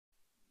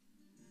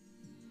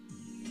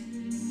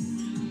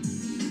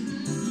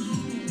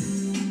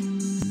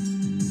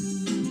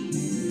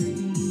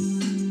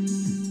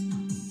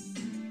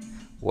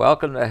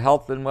Welcome to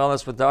Health and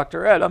Wellness with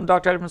Dr. Ed. I'm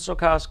Dr. Edmund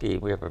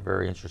Sulkowski. We have a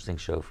very interesting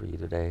show for you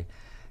today.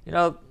 You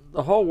know,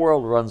 the whole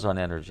world runs on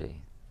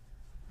energy.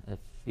 If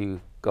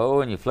you go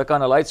and you flick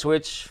on a light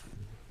switch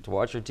to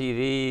watch your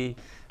TV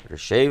or to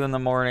shave in the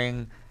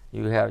morning,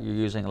 you're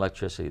using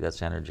electricity.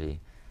 That's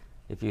energy.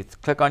 If you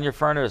click on your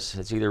furnace,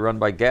 it's either run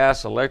by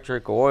gas,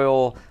 electric,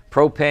 oil,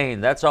 propane.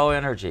 That's all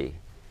energy.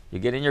 You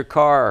get in your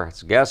car,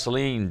 it's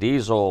gasoline,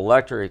 diesel,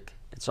 electric.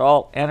 It's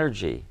all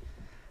energy.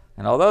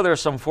 And although there are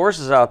some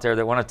forces out there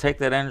that want to take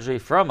that energy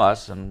from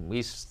us, and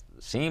we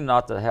seem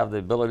not to have the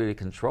ability to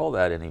control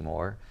that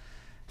anymore,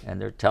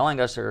 and they're telling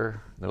us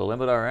they're going to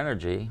limit our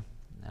energy,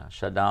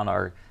 shut down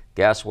our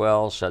gas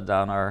wells, shut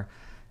down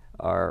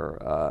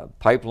our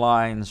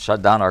pipelines,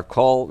 shut down our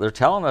coal. They're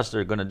telling us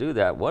they're going to do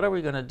that. What are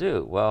we going to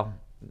do? Well,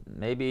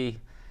 maybe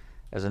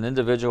as an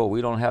individual,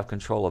 we don't have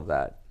control of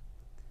that.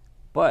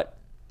 But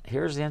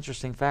here's the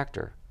interesting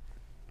factor.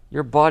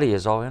 Your body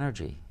is all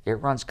energy. It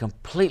runs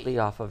completely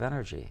off of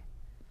energy.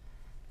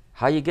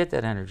 How you get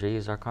that energy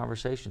is our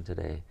conversation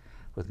today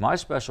with my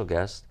special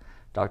guest,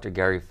 Dr.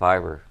 Gary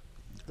Fieber.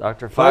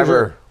 Dr.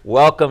 Fieber,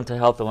 welcome to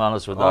Health and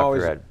Wellness with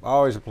Dr. Ed.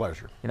 Always a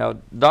pleasure. You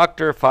know,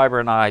 Dr.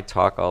 Fieber and I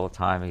talk all the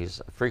time. He's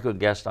a frequent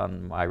guest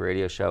on my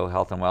radio show,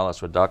 Health and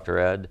Wellness with Dr.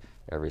 Ed,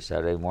 every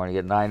Saturday morning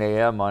at 9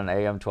 a.m. on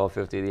AM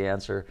 1250 The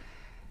Answer.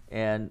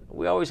 And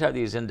we always have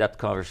these in-depth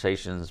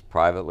conversations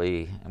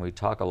privately, and we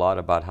talk a lot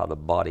about how the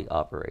body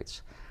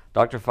operates.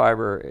 Dr.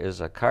 Fieber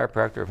is a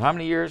chiropractor of how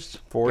many years?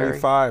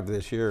 45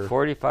 this year.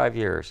 45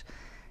 years.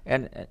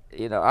 And,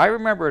 you know, I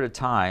remember at a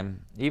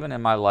time, even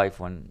in my life,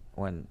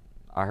 when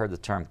I heard the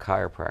term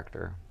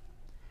chiropractor,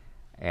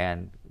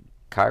 and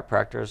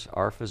chiropractors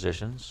are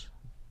physicians,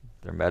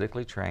 they're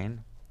medically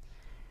trained,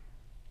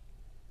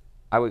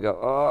 I would go,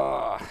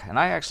 oh, and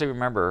I actually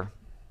remember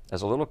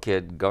as a little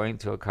kid going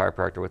to a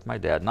chiropractor with my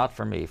dad, not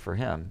for me, for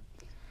him,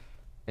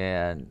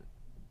 and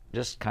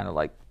just kind of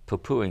like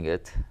poo-pooing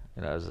it,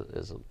 you know,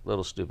 as a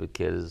little stupid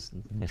kid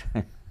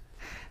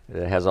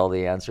that has all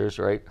the answers,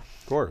 right?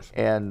 Of course.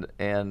 And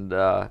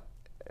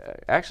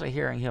actually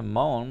hearing him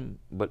moan,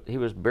 but he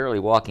was barely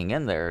walking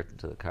in there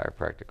to the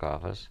chiropractic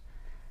office.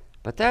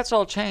 But that's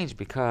all changed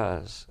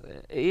because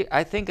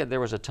I think that there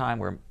was a time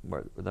where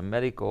the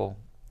medical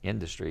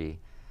industry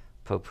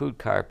poo-pooed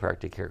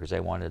chiropractic care because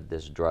they wanted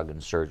this drug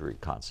and surgery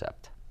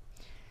concept.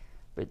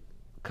 But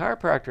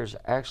chiropractors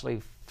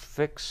actually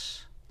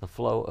fix the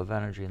flow of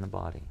energy in the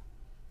body.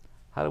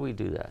 How do we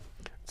do that?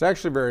 It's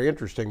actually very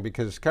interesting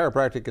because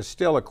chiropractic is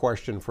still a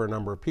question for a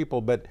number of people,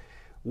 but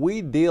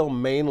we deal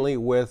mainly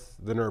with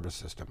the nervous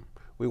system.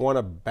 We want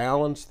to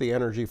balance the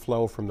energy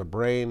flow from the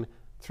brain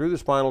through the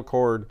spinal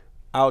cord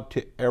out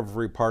to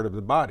every part of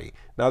the body.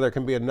 Now there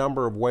can be a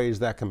number of ways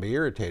that can be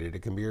irritated.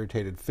 It can be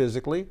irritated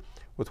physically,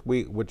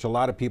 which a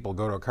lot of people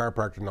go to a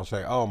chiropractor and they'll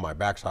say, oh, my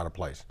back's out of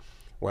place.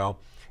 Well,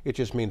 it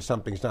just means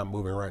something's not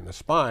moving right in the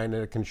spine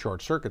and it can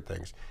short circuit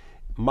things.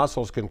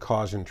 Muscles can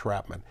cause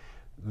entrapment.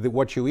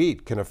 What you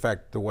eat can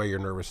affect the way your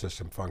nervous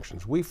system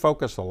functions. We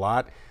focus a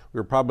lot.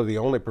 We were probably the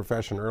only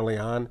profession early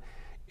on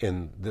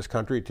in this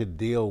country to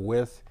deal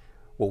with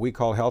what we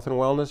call health and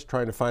wellness,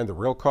 trying to find the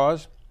real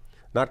cause,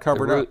 not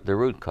covered up. The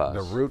root cause.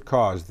 The root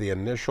cause, the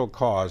initial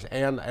cause,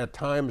 and at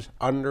times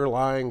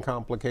underlying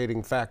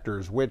complicating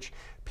factors which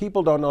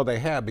people don't know they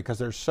have because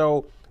they're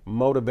so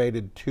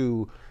motivated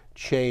to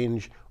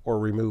change or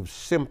remove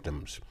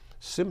symptoms.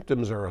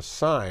 Symptoms are a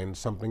sign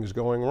something's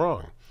going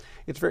wrong.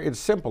 It's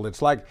simple.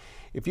 It's like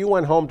if you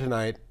went home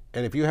tonight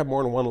and if you have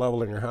more than one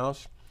level in your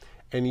house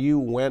and you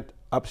went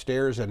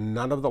upstairs and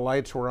none of the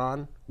lights were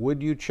on,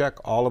 would you check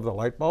all of the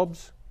light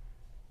bulbs?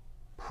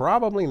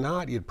 Probably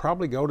not. You'd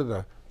probably go to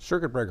the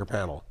circuit breaker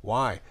panel.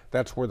 Why?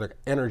 That's where the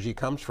energy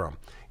comes from.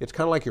 It's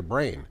kind of like your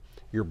brain.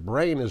 Your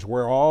brain is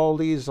where all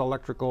these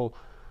electrical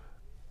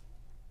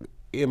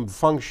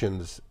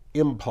functions,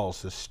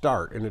 impulses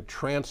start, and it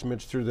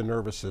transmits through the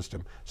nervous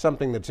system.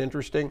 Something that's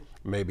interesting,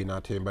 maybe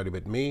not to anybody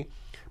but me,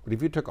 but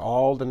if you took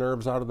all the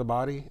nerves out of the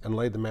body and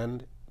laid them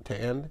end to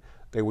end,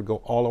 they would go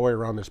all the way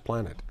around this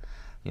planet.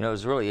 You know, it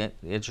was really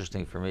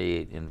interesting for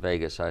me in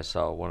Vegas. I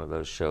saw one of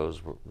those shows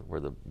where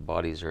the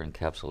bodies are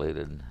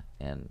encapsulated,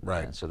 and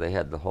so they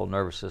had the whole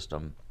nervous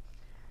system.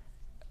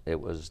 It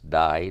was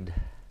dyed,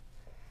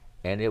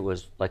 and it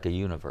was like a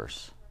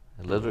universe.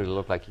 It literally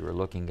looked like you were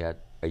looking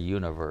at a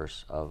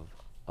universe of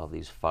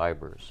these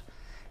fibers.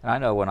 And I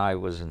know when I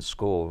was in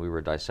school, we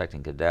were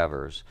dissecting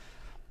cadavers.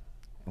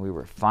 We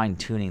were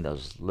fine-tuning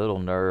those little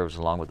nerves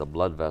along with the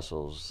blood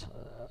vessels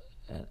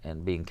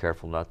and being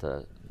careful not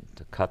to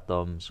cut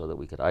them so that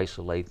we could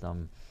isolate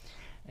them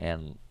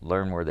and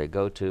learn where they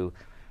go to.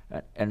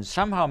 And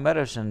somehow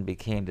medicine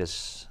became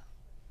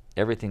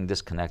everything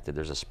disconnected.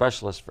 There's a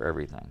specialist for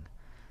everything.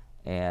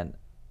 And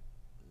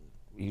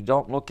you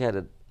don't look at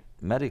it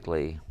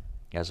medically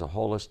as a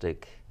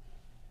holistic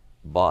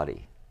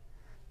body.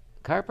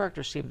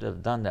 Chiropractors seem to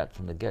have done that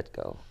from the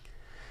get-go.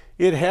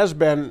 It has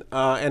been,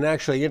 and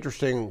actually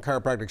interesting,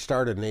 chiropractic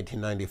started in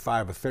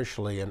 1895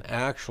 officially, and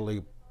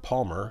actually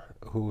Palmer,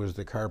 who was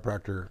the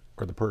chiropractor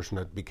or the person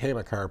that became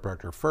a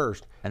chiropractor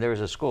first. And there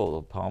was a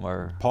school,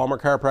 Palmer. Palmer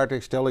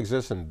Chiropractic still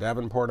exists in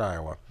Davenport,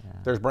 Iowa. Yeah.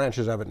 There's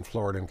branches of it in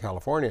Florida and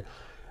California.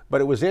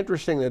 But it was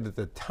interesting that at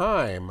the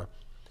time,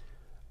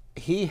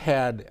 he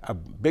had a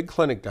big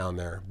clinic down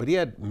there, but he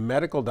had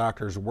medical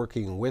doctors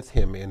working with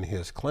him in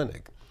his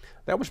clinic.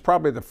 That was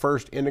probably the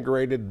first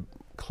integrated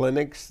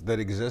clinics that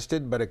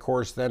existed, but of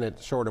course then it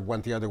sort of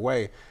went the other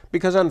way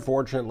because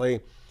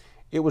unfortunately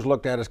it was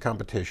looked at as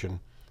competition.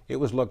 It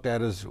was looked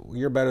at as,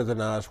 you're better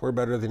than us, we're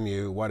better than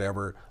you,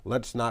 whatever.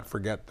 Let's not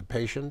forget the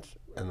patients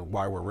and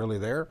why we're really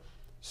there.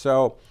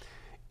 So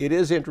it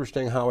is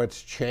interesting how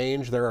it's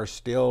changed. There are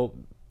still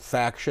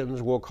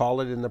factions, we'll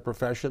call it, in the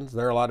professions.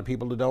 There are a lot of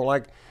people who don't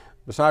like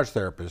massage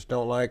therapists,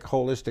 don't like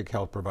holistic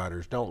health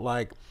providers, don't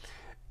like,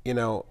 you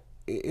know,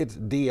 it's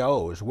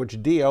DOs, which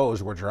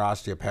are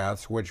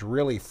osteopaths, which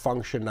really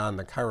functioned on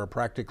the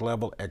chiropractic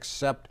level,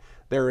 except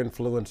their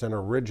influence and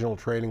original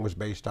training was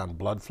based on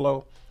blood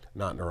flow,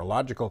 not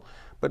neurological.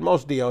 But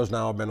most DOs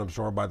now have been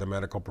absorbed by the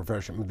medical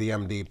profession, the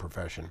MD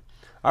profession.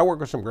 I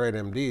work with some great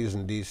MDs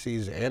and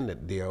DCs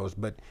and DOs,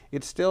 but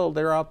it's still,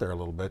 they're out there a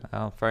little bit.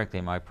 Well, frankly,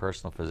 my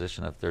personal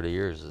physician of 30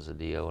 years is a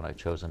DO, and I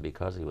chose him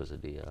because he was a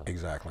DO.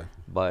 Exactly.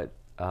 But,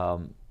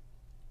 in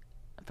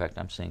fact,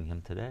 I'm seeing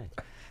him today.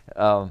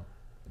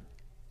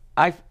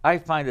 I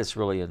find this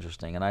really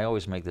interesting, and I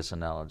always make this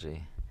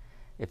analogy.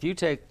 If you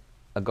take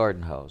a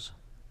garden hose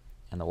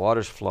and the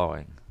water's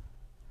flowing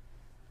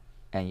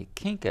and you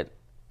kink it,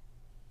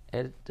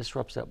 it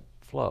disrupts that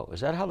flow. Is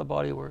that how the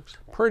body works?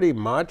 Pretty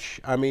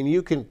much. I mean,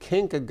 you can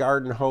kink a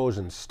garden hose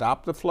and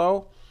stop the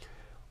flow,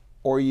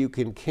 or you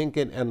can kink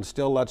it and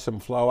still let some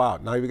flow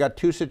out. Now, you've got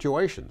two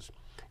situations.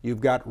 You've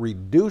got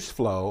reduced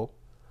flow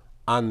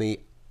on the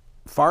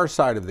far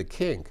side of the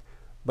kink,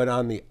 but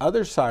on the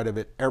other side of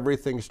it,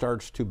 everything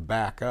starts to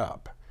back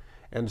up.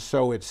 And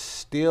so it's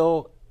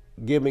still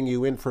giving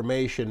you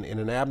information in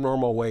an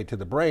abnormal way to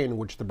the brain,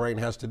 which the brain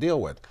has to deal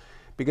with.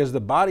 Because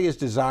the body is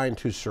designed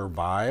to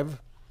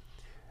survive,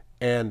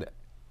 and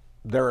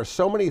there are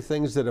so many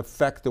things that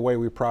affect the way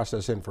we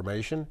process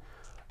information,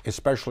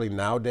 especially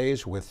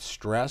nowadays with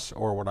stress,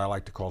 or what I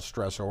like to call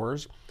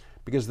stressors.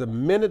 Because the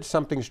minute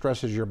something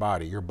stresses your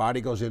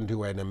body goes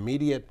into an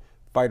immediate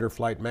fight or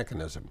flight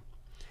mechanism.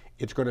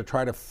 It's going to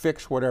try to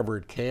fix whatever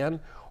it can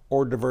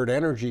or divert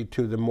energy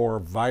to the more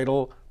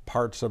vital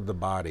parts of the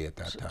body at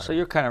that time. So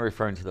you're kind of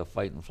referring to the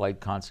fight and flight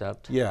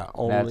concept? Yeah.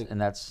 And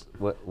that's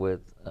what, with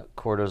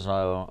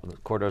cortisol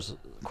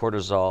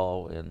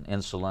and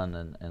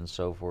insulin and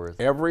so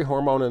forth. Every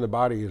hormone in the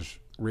body is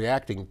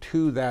reacting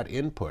to that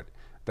input.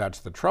 That's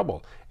the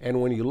trouble.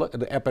 And when you look at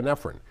the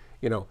epinephrine,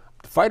 you know,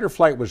 fight or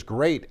flight was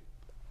great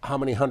how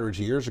many hundreds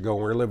of years ago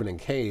when we were living in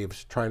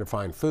caves trying to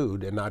find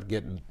food and not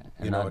getting,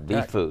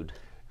 beef food.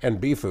 And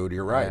bee food,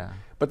 you're right. Yeah.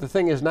 But the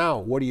thing is now,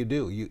 what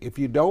do? If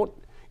you don't,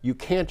 you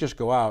can't just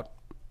go out,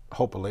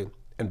 hopefully,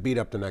 and beat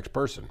up the next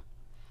person.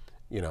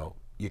 You know,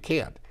 you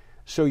can't.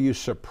 So you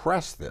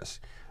suppress this.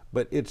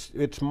 But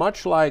it's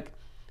much like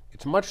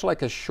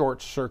a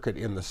short circuit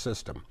in the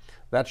system.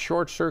 That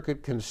short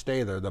circuit can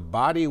stay there. The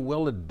body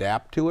will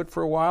adapt to it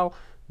for a while,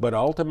 but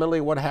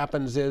ultimately what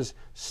happens is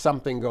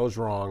something goes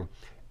wrong.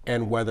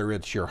 And whether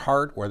it's your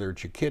heart, whether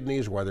it's your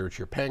kidneys, whether it's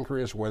your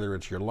pancreas, whether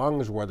it's your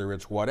lungs, whether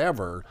it's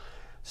whatever,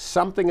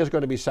 something is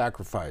going to be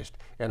sacrificed.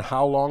 And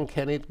how long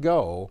can it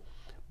go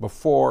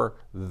before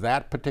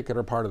that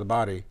particular part of the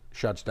body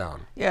shuts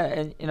down? Yeah,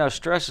 and you know,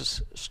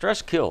 stress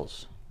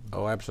kills.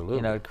 Oh, absolutely.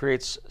 You know, it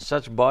creates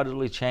such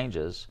bodily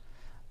changes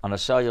on a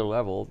cellular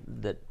level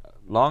that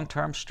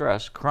long-term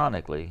stress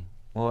chronically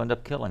will end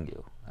up killing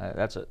you.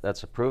 That's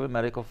a proven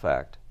medical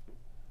fact.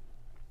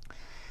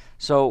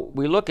 So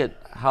we look at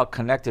how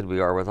connected we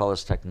are with all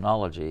this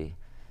technology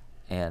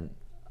and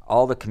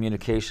all the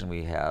communication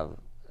we have.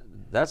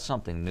 That's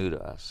something new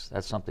to us.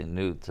 That's something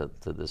new to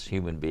this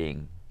human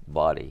being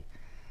body.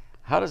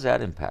 How does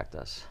that impact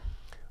us?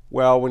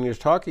 Well, when you're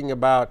talking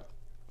about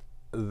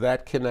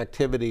that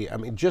connectivity, I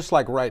mean, just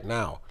like right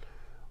now,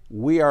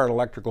 we are an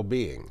electrical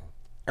being.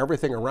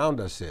 Everything around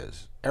us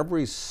is.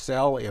 Every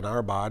cell in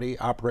our body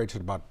operates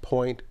at about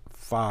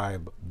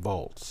 0.5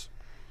 volts.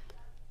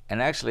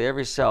 And actually,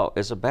 every cell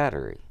is a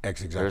battery.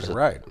 That's exactly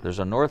right. There's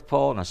a north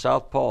pole and a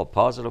south pole, a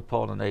positive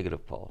pole and a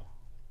negative pole.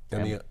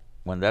 And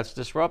when that's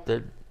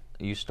disrupted,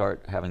 you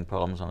start having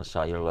problems on a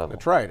cellular level.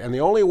 That's right. And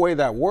the only way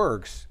that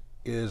works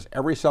is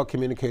every cell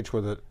communicates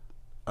with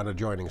an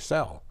adjoining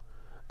cell.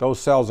 Those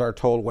cells are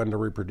told when to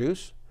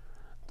reproduce.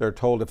 They're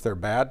told if they're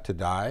bad to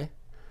die.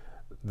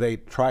 They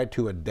try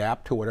to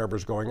adapt to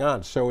whatever's going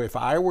on. So if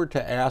I were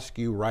to ask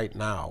you right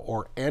now,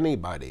 or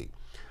anybody,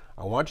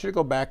 I want you to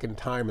go back in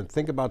time and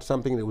think about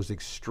something that was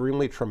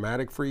extremely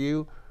traumatic for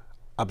you,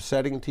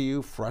 upsetting to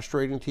you,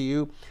 frustrating to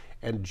you,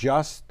 and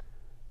just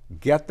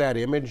get that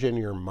image in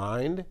your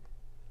mind.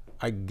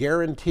 I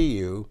guarantee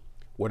you,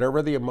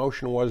 whatever the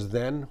emotion was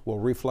then will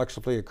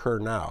reflexively occur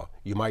now.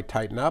 You might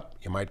tighten up,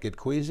 you might get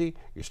queasy,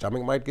 your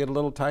stomach might get a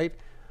little tight.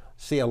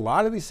 See, a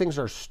lot of these things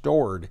are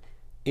stored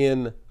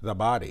in the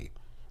body.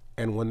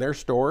 And when they're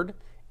stored,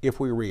 if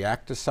we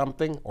react to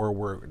something or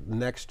we're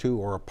next to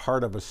or a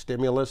part of a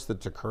stimulus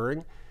that's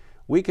occurring,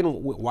 we can,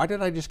 why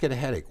did I just get a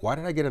headache? Why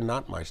did I get a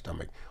knot in my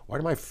stomach? Why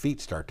do my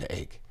feet start to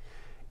ache?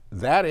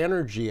 That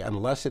energy,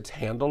 unless it's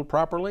handled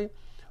properly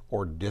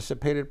or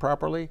dissipated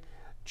properly,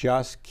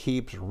 just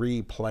keeps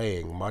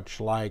replaying, much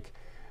like,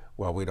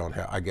 well, we don't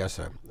have, I guess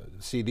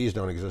CDs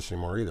don't exist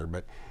anymore either,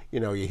 but you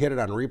know, you hit it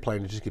on replay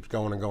and it just keeps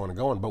going and going and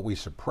going, but we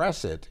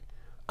suppress it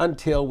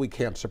until we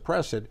can't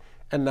suppress it,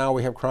 and now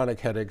we have chronic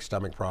headaches,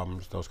 stomach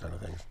problems, those kind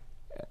of things.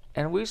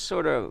 And we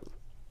sort of,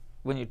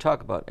 when you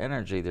talk about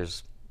energy,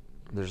 there's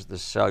the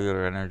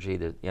cellular energy,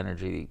 the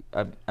energy.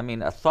 I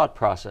mean, a thought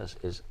process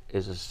is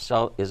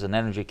an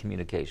energy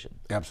communication.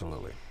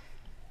 Absolutely.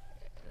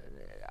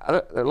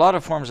 A lot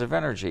of forms of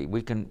energy.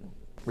 We can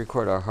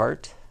record our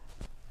heart,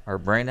 our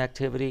brain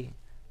activity.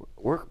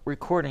 We're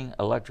recording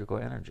electrical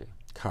energy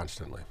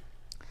Constantly.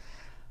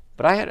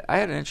 But I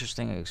had an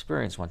interesting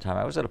experience one time.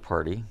 I was at a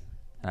party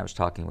and I was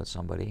talking with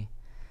somebody,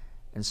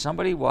 and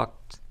somebody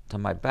walked to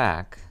my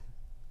back.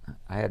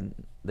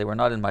 They were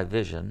not in my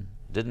vision,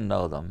 didn't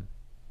know them,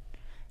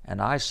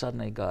 and I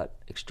suddenly got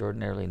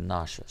extraordinarily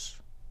nauseous.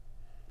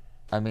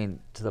 I mean,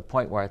 to the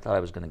point where I thought I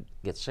was going to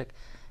get sick.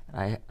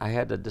 And I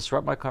had to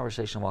disrupt my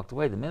conversation and walked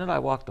away. The minute I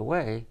walked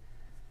away,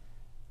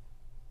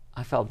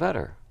 I felt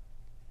better.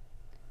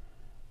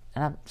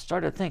 And I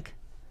started to think,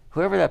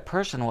 whoever that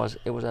person was,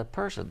 it was that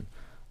person.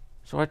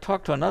 So I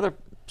talked to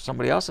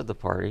somebody else at the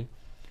party,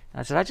 and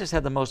I said, I just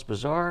had the most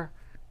bizarre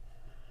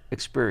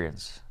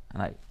experience.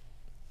 And I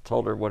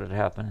told her what had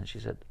happened, and she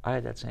said, I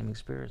had that same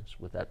experience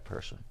with that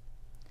person.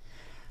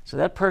 So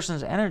that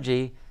person's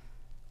energy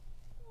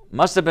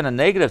must have been a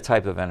negative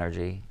type of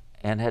energy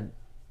and had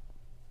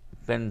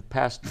been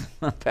passed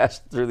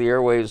through the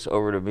airwaves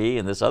over to me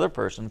and this other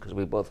person, because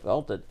we both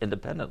felt it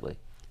independently.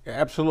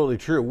 Absolutely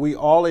true. We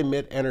all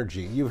emit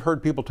energy. You've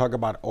heard people talk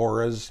about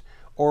auras.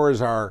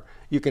 Auras are,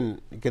 you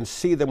can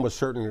see them with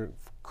certain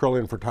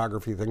Kirlian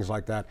photography, things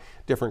like that,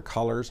 different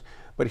colors.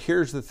 But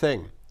here's the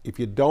thing. If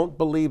you don't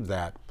believe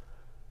that,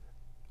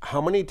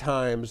 how many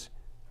times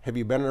have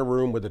you been in a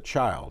room with a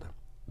child?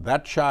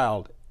 That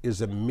child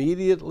is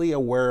immediately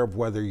aware of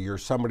whether you're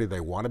somebody they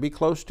want to be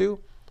close to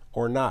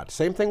or not.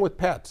 Same thing with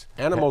pets.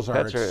 Animals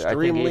are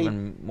extremely, I think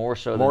even more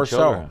so than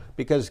children.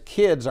 Because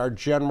kids are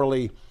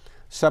generally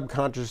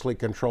subconsciously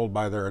controlled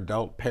by their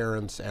adult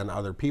parents and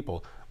other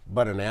people.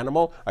 But an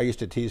animal, I used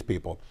to tease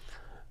people.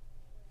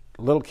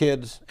 Little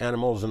kids,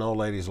 animals, and old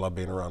ladies love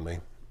being around me.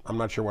 I'm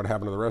not sure what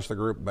happened to the rest of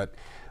the group,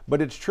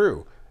 but it's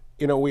true.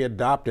 You know, we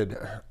adopted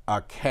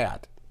a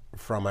cat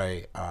from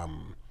a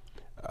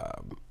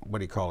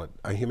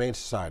humane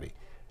society,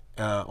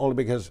 only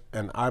because,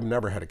 and I've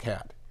never had a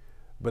cat.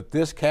 But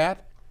this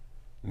cat,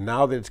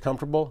 now that it's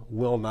comfortable,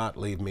 will not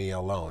leave me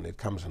alone. It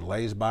comes and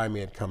lays by me,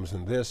 it comes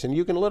in this, and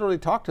you can literally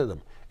talk to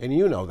them. And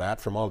you know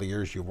that from all the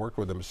years you've worked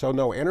with them. So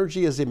no,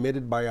 energy is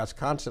emitted by us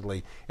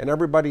constantly, and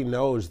everybody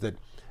knows that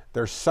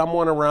there's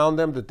someone around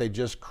them that they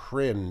just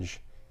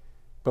cringe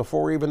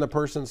before even the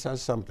person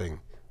says something.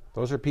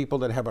 Those are people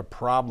that have a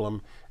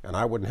problem, and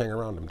I wouldn't hang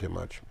around them too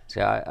much.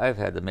 See, I've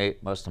had the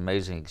most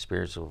amazing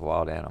experience with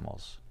wild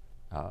animals,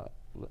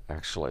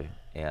 actually,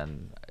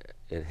 and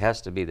it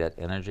has to be that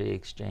energy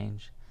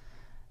exchange.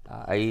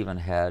 I even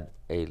had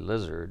a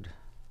lizard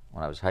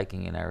when I was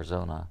hiking in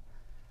Arizona,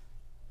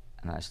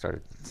 and I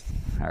started,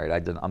 all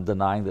right, I'm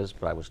denying this,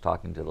 but I was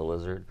talking to the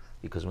lizard,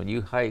 because when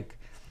you hike,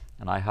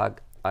 and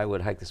I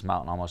would hike this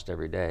mountain almost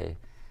every day,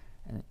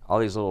 and all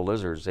these little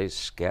lizards, they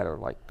scatter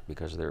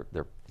because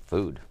they're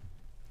food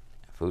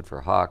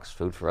for hawks,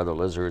 food for other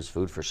lizards,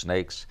 food for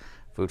snakes,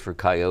 food for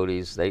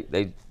coyotes.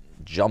 They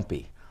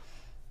jumpy.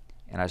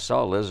 And I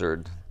saw a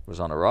lizard was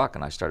on a rock,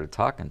 and I started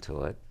talking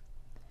to it,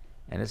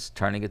 and it's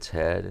turning its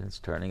head, and it's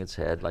turning its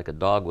head like a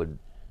dog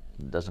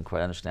doesn't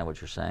quite understand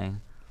what you're saying.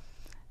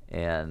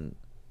 And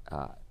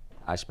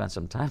I spent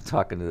some time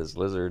talking to this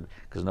lizard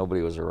because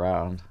nobody was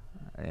around.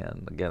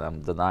 And again,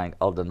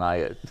 I'll deny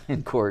it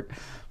in court.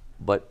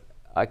 But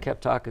I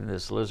kept talking to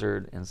this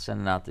lizard and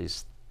sending out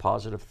these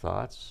positive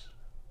thoughts.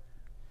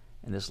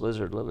 And this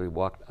lizard literally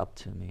walked up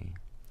to me,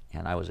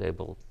 and I was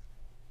able,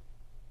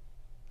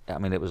 I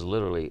mean, it was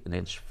literally an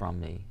inch from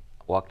me,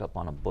 walked up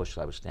on a bush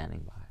that I was standing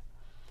by.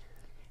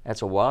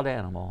 That's a wild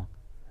animal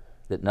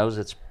that knows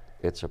it's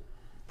a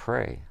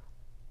prey.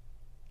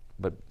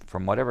 But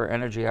from whatever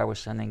energy I was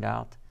sending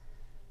out,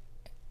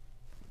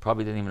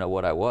 probably didn't even know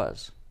what I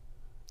was.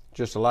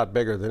 Just a lot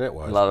bigger than it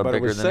was. A lot but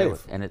bigger it was than safe. it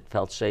was, and it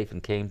felt safe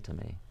and came to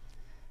me.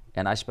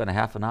 And I spent a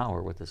half an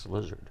hour with this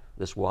lizard,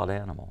 this wild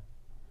animal.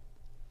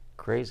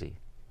 Crazy.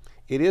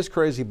 It is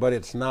crazy, but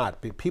it's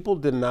not. People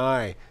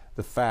deny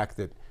the fact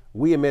that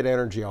we emit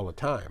energy all the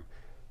time.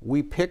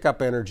 We pick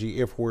up energy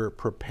if we're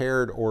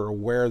prepared or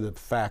aware of the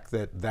fact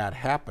that that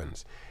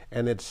happens.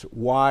 And it's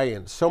why,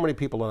 and so many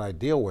people that I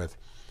deal with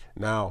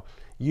now,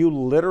 you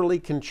literally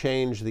can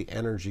change the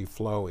energy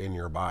flow in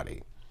your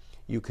body.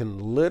 You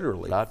can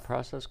literally... Thought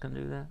process can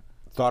do that?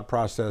 Thought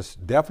process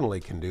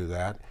definitely can do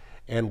that.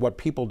 And what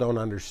people don't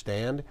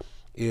understand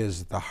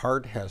is the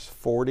heart has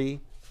 40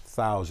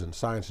 5,000,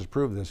 science has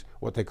proved this,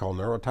 what they call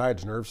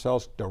neurotides, nerve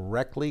cells,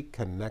 directly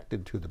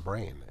connected to the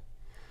brain.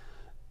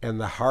 And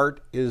the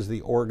heart is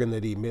the organ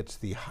that emits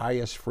the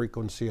highest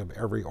frequency of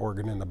every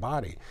organ in the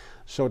body.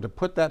 So to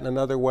put that in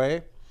another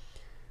way,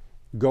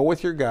 go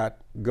with your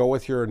gut, go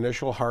with your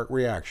initial heart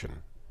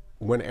reaction.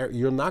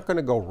 You're not going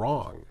to go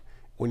wrong.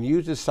 When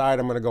you decide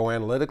I'm going to go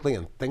analytically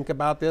and think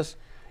about this,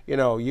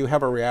 you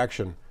have a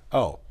reaction,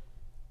 oh,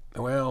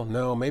 well,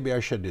 no, maybe I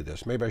should do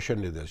this, maybe I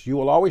shouldn't do this. You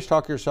will always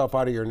talk yourself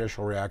out of your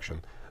initial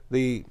reaction.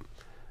 The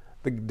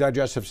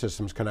digestive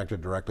system is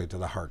connected directly to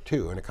the heart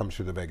too, and it comes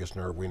through the vagus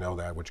nerve. We know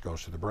that, which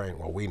goes to the brain.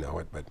 Well, we know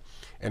it, but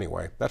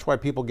anyway, that's why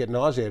people get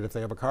nauseated if they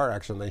have a car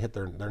accident. They hit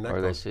their neck.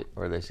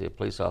 Or they see a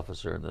police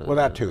officer in the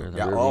that too.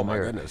 Yeah. Oh my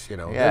goodness.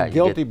 They're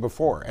guilty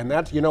before, and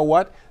that's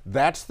what?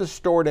 That's the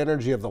stored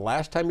energy of the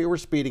last time you were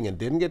speeding and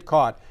didn't get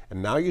caught,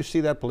 and now you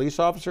see that police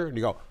officer and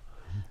you go,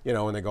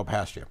 and they go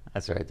past you.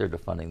 That's right. They're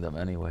defunding them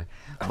anyway,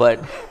 but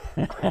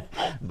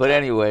but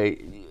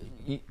anyway.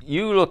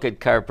 You look at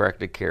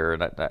chiropractic care,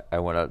 and I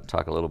want to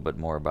talk a little bit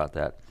more about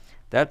that.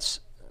 That's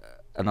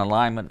an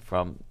alignment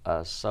from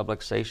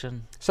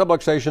subluxation?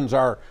 Subluxations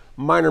are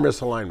minor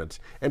misalignments.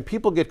 And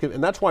people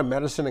and that's why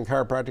medicine and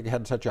chiropractic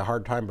had such a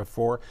hard time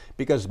before,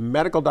 because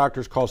medical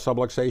doctors call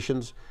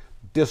subluxations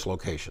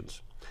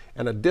dislocations.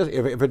 And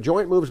if a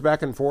joint moves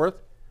back and forth,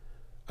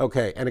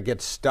 okay, and it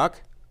gets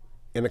stuck,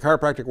 in the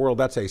chiropractic world,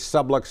 that's a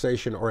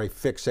subluxation or a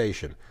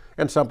fixation.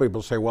 And some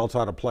people say, well, it's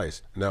out of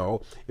place.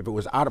 No, if it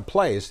was out of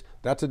place,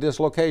 that's a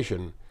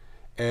dislocation,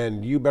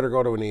 and you better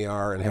go to an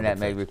ER and have it that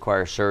may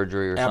require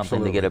surgery or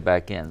something to get it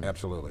back in.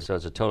 Absolutely. So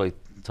it's a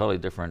totally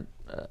different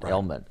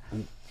ailment.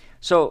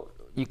 So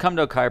you come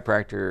to a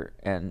chiropractor,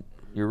 and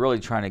you're really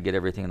trying to get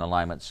everything in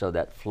alignment so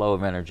that flow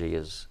of energy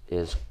is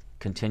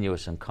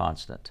continuous and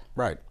constant.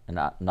 Right. And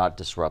not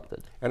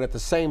disrupted. And at the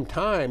same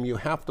time, you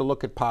have to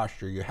look at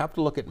posture. You have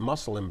to look at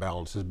muscle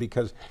imbalances,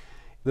 because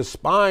the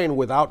spine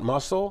without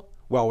muscle,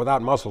 well,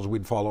 without muscles,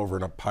 we'd fall over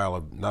in a pile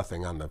of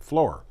nothing on the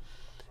floor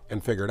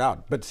and figure it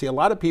out. But see, a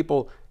lot of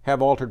people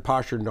have altered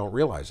posture and don't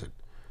realize it.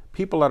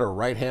 People that are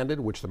right-handed,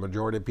 which the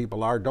majority of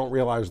people are, don't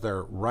realize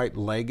they're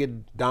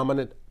right-legged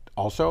dominant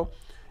also.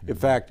 In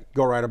fact,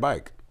 go ride a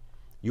bike.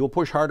 You'll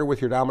push harder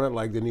with your dominant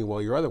leg than you will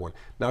your other one.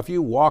 Now, if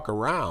you walk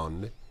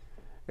around,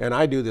 and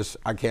I do this,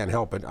 I can't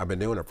help it, I've been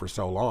doing it for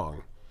so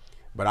long,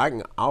 but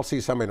I'll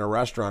see somebody in a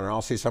restaurant, and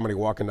I'll see somebody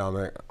walking down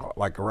there,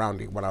 like around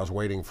when I was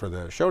waiting for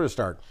the show to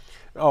start.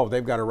 Oh,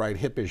 they've got a right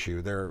hip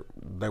issue.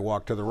 They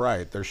walk to the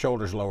right. Their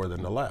shoulder's lower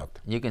than the left.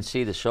 You can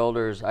see the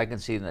shoulders. I can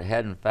see the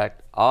head. In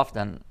fact,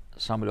 often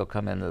somebody will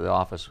come into the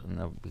office and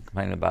they'll be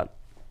complaining about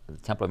the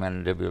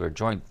temporomandibular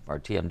joint or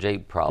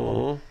TMJ problem.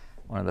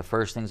 Mm-hmm. One of the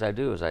first things I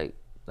do is I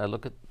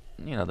look at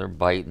their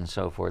bite and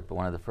so forth, but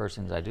one of the first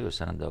things I do is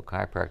send them to a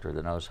chiropractor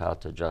that knows how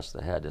to adjust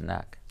the head and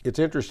neck. It's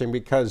interesting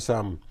because,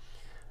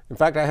 in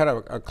fact, I had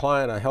a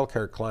client, a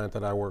healthcare client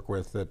that I work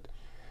with, that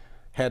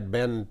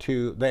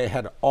they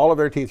had all of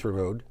their teeth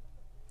removed,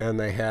 and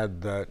they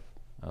had the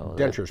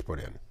dentures put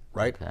in,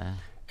 right? Okay.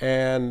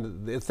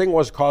 And the thing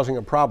was causing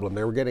a problem.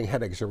 They were getting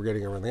headaches, they were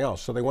getting everything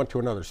else. So they went to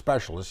another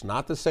specialist,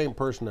 not the same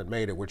person that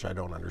made it, which I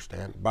don't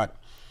understand. But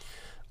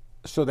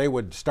so they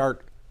would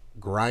start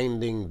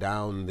grinding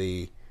down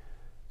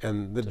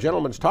and the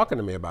gentleman's talking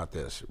to me about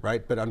this,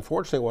 right? But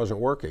unfortunately it wasn't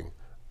working.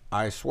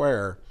 I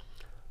swear,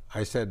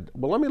 I said,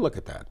 well, let me look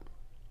at that.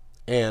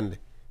 And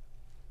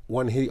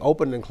when he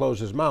opened and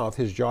closed his mouth,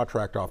 his jaw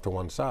tracked off to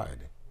one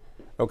side.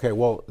 Okay,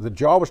 well, the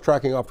jaw was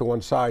tracking off to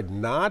one side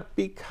not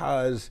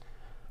because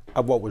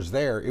of what was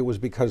there, it was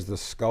because the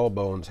skull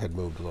bones had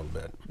moved a little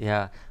bit.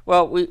 Yeah,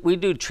 well, we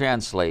do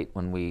translate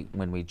when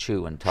we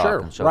chew and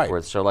talk and so right.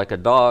 forth. So like a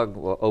dog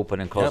will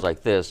open and close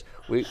like this,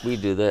 we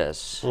do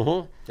this.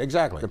 Mm-hmm.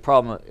 Exactly. The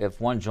problem,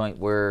 if one joint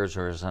wears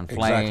or is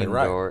inflamed, exactly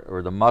right.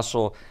 or the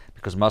muscle,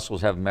 because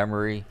muscles have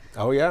memory.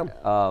 Oh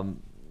yeah.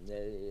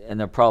 And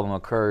the problem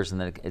occurs,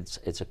 and then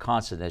it's a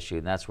constant issue,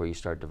 and that's where you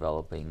start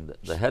developing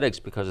the headaches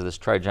because of this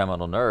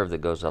trigeminal nerve that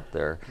goes up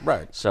there.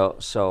 Right.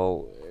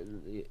 So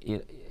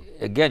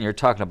again, you're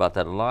talking about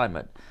that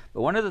alignment.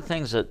 But one of the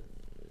things that,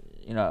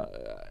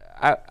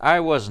 I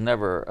was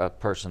never a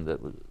person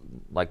that would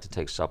like to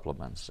take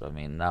supplements. I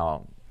mean,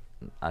 now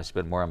I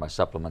spend more on my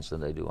supplements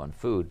than they do on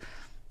food.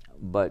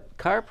 But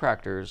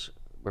chiropractors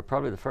were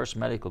probably the first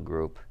medical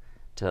group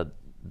to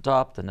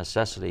adopt the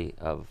necessity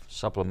of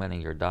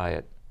supplementing your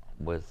diet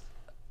with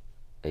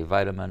a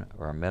vitamin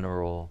or a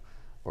mineral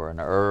or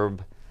an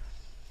herb.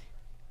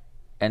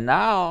 And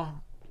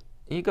now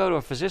you go to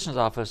a physician's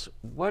office,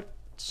 what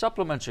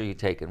supplements are you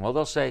taking? Well,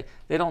 they'll say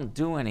they don't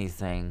do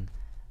anything.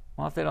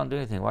 Well, if they don't do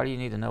anything, why do you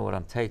need to know what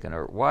I'm taking?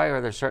 Or why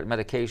are there certain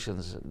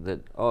medications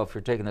that, if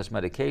you're taking this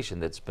medication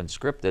that's been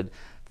scripted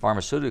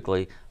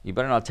pharmaceutically, you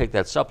better not take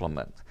that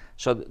supplement.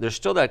 So there's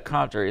still that I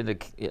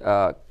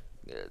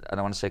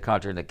don't want to say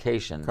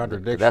contraindication.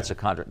 Contradiction. That's the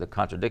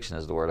contradiction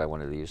is the word I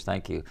wanted to use.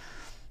 Thank you.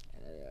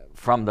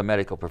 From the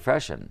medical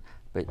profession,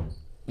 but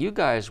you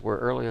guys were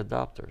early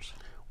adopters.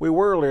 We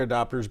were early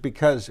adopters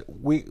because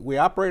we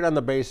operate on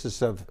the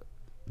basis of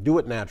Do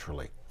it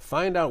naturally.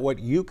 Find out what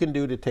you can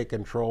do to take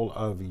control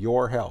of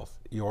your health,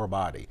 your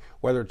body,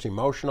 whether it's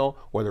emotional,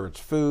 whether it's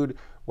food,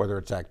 whether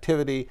it's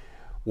activity,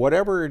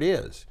 whatever it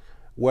is.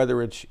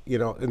 Whether it's, you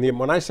know, and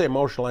when I say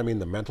emotional, I mean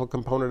the mental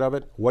component of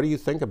it. What do you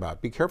think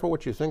about? Be careful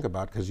what you think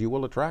about, because you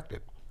will attract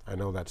it. I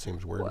know that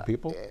seems weird to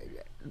people.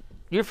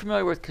 You're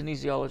familiar with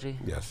kinesiology?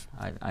 Yes.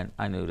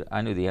 I knew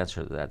the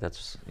answer to that.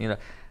 That's, you know,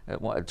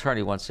 an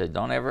attorney once said,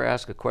 "Don't ever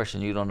ask a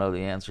question you don't know the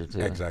answer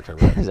to." Exactly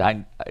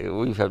right.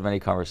 We've had many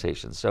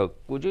conversations. So,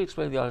 would you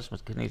explain to the audience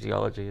what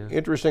kinesiology is?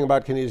 Interesting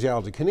about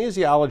kinesiology.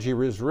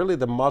 Kinesiology is really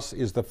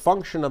the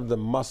function of the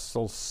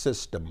muscle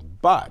system,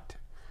 but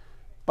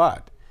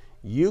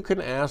you can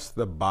ask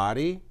the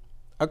body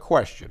a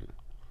question.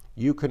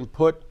 You can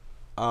put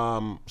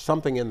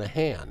something in the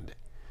hand.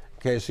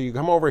 Okay, so you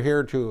come over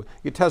here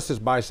you test this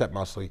bicep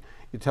muscle.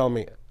 You tell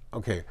me,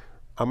 okay,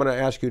 I'm going to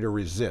ask you to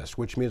resist,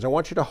 which means I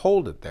want you to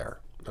hold it there.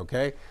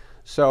 Okay,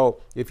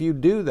 so if you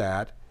do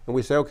that, and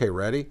we say, okay,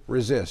 ready,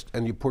 resist,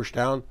 and you push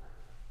down,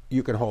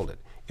 you can hold it.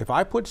 If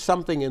I put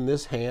something in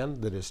this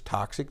hand that is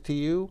toxic to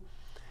you,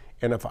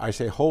 and if I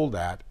say hold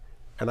that,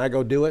 and I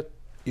go do it,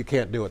 you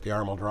can't do it. The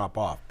arm will drop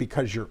off,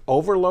 because you're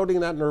overloading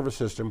that nervous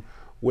system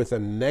with a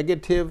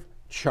negative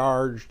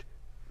charged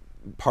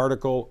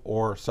particle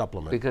or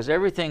supplement. Because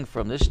everything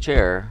from this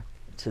chair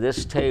to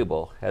this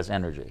table has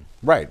energy.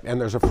 Right,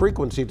 and there's a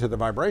frequency to the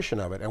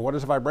vibration of it. And what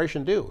does the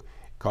vibration do?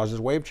 It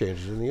causes wave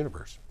changes in the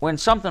universe. When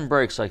something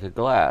breaks, like a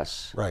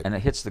glass, right, and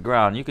it hits the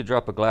ground, you could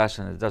drop a glass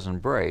and it doesn't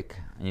break,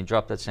 and you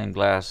drop that same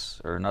glass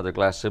or another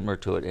glass similar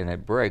to it and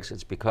it breaks,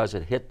 it's because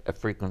it hit a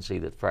frequency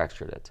that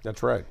fractured it.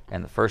 That's right.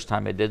 And the first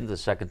time it didn't, the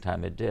second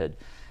time it did.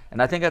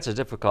 And I think that's a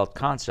difficult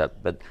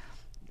concept, but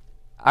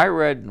I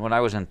read when I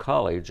was in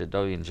college at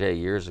W&J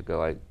years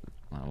ago,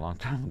 a long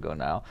time ago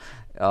now,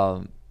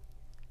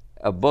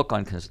 a book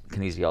on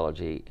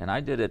kinesiology, and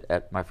I did it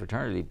at my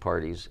fraternity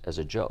parties as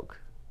a joke.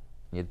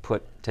 You'd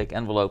take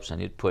envelopes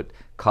and you'd put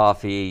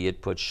coffee,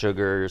 you'd put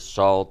sugar,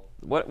 salt,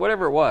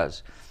 whatever it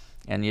was,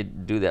 and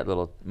you'd do that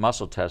little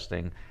muscle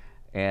testing,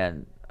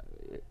 and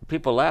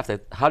people laughed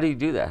at, how do you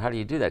do that? How do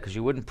you do that? Because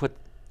you wouldn't put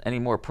any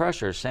more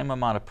pressure, same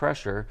amount of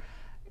pressure,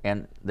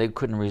 and they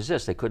couldn't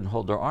resist. They couldn't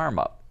hold their arm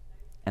up.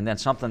 And then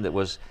something that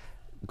was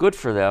good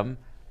for them,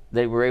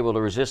 they were able to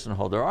resist and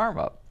hold their arm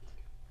up.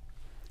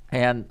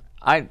 And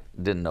I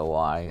didn't know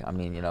why. I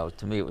mean, you know,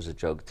 to me it was a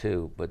joke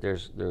too, but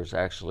there's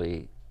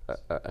actually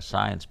a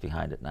science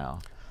behind it now.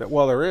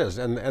 Well, there is,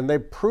 and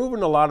they've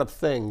proven a lot of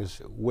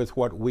things with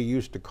what we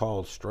used to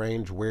call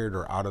strange, weird,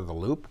 or out of the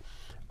loop.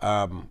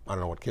 I don't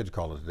know what kids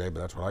call it today, but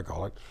that's what I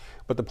call it.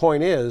 But the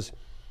point is,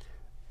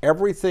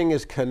 everything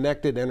is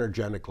connected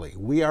energetically.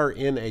 We are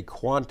in a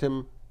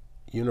quantum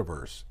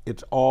universe.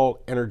 It's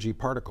all energy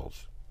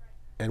particles,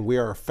 and we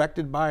are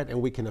affected by it,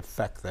 and we can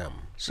affect them.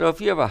 So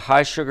if you have a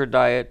high sugar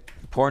diet,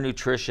 poor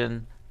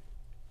nutrition,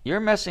 you're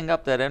messing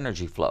up that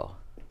energy flow.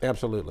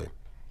 Absolutely.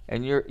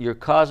 And you're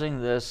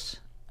causing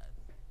this,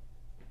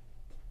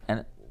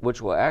 and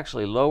which will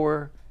actually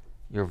lower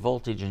your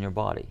voltage in your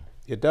body.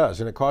 It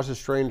does, and it causes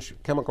strange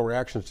chemical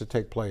reactions to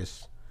take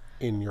place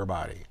in your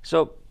body.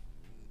 So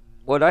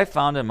what I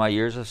found in my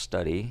years of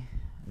study,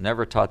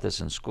 never taught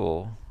this in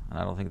school, and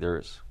I don't think there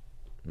is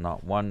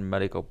not one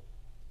medical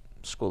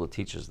school that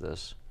teaches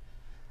this.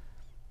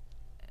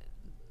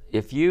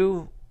 If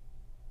you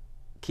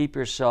keep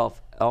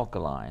yourself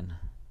alkaline,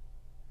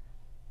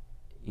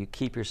 you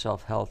keep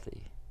yourself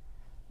healthy.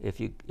 If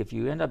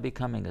you end up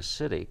becoming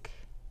acidic,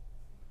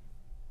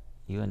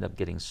 you end up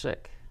getting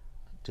sick.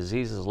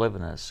 Diseases live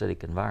in an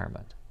acidic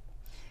environment.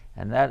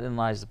 And that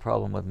lies the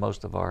problem with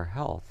most of our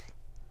health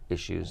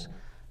issues,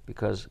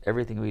 because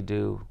everything we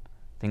do,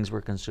 things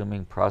we're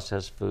consuming,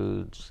 processed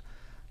foods,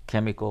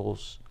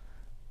 chemicals,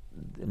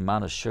 the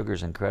amount of sugar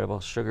is incredible.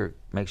 Sugar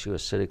makes you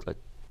acidic like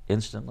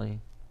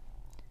instantly.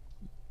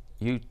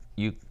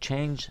 You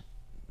change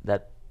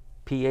that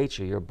pH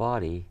of your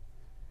body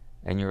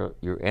and your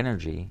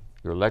energy,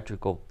 your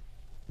electrical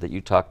that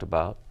you talked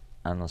about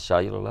on a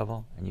cellular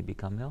level, and you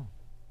become ill.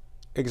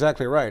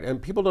 Exactly right.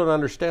 And people don't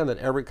understand that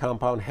every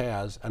compound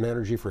has an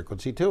energy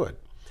frequency to it.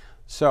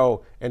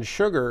 So, and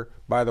sugar,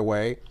 by the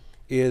way,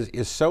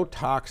 is so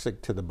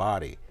toxic to the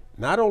body.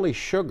 Not only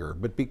sugar,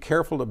 but be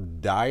careful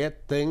of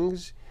diet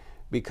things,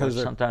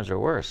 because sometimes they're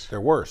worse.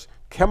 They're worse.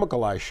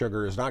 Chemicalized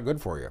sugar is not good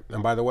for you.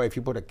 And by the way, if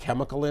you put a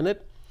chemical in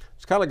it,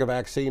 it's kind of like a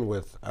vaccine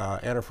with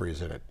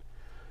antifreeze in it.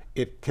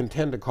 It can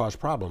tend to cause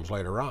problems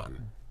later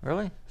on.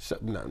 Really? So,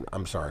 no,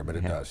 I'm sorry, but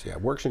it does. Yeah,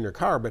 it works in your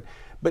car, but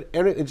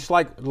and it's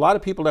like a lot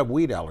of people have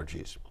wheat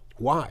allergies.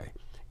 Why?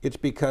 It's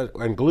because,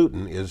 and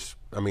gluten is,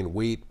 I mean,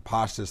 wheat,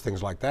 pastas,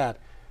 things like that,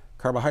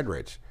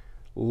 carbohydrates,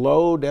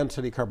 low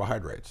density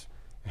carbohydrates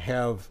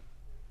have.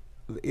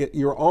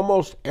 You're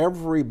almost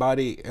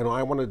everybody, and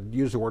I want to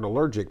use the word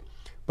allergic,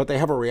 but they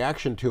have a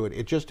reaction to it.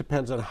 It just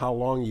depends on how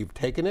long you've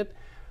taken it,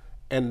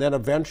 and then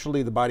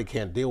eventually the body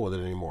can't deal with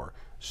it anymore.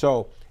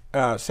 So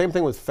same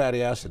thing with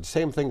fatty acids,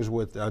 same things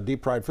with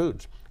deep fried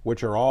foods,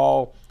 which are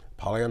all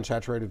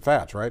polyunsaturated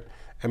fats, right?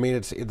 I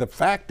mean, the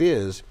fact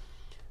is,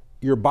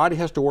 your body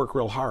has to work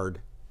real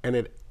hard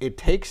And it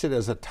takes it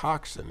as a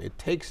toxin. It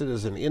takes it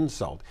as an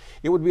insult.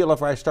 It would be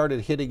if I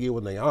started hitting you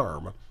in the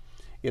arm.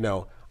 You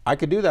know, I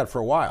could do that for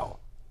a while,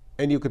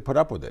 and you could put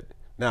up with it.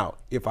 Now,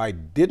 if I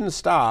didn't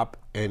stop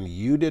and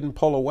you didn't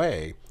pull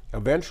away,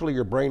 eventually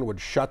your brain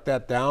would shut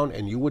that down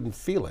and you wouldn't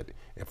feel it.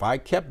 If I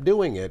kept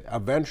doing it,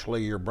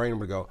 eventually your brain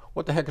would go,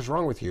 what the heck is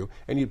wrong with you?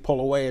 And you'd pull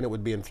away and it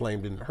would be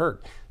inflamed and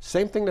hurt.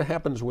 Same thing that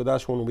happens with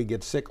us when we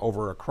get sick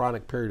over a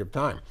chronic period of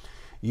time.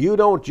 You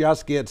don't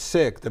just get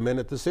sick the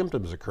minute the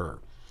symptoms occur.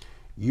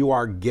 You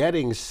are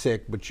getting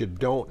sick, but you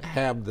don't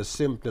have the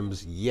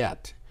symptoms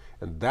yet.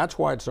 And that's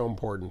why it's so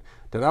important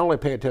to not only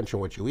pay attention to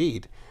what you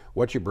eat,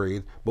 what you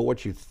breathe, but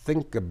what you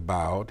think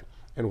about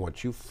and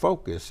what you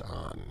focus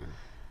on.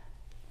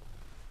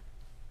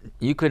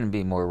 You couldn't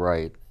be more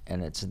right.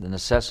 And it's the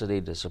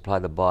necessity to supply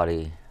the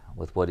body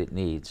with what it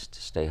needs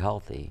to stay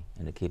healthy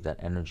and to keep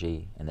that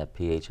energy and that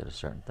pH at a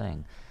certain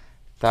thing.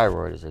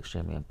 Thyroid is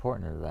extremely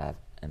important to that,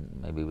 and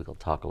maybe we could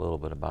talk a little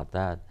bit about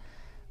that.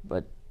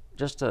 But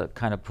just to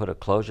kind of put a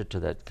closure to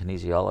that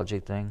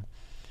kinesiology thing,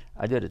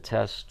 I did a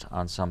test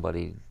on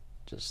somebody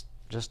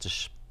just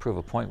to prove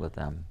a point with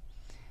them.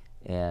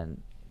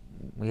 And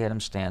we had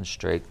him stand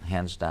straight,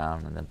 hands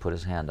down, and then put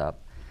his hand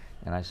up.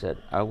 And I said,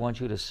 I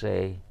want you to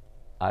say,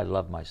 I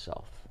love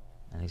myself.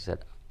 And he said,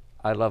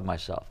 I love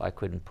myself. I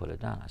couldn't put it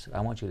down. I said, I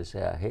want you to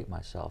say, I hate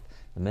myself.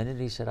 The minute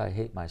he said, I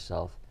hate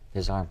myself,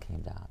 his arm came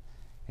down.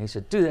 And he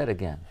said, do that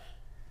again.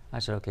 I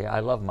said, okay,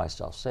 I love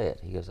myself. Say it.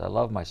 He goes, I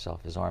love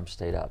myself. His arm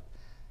stayed up.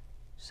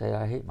 Say,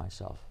 I hate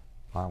myself.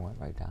 Arm went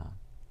right down.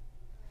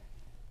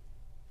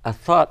 A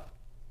thought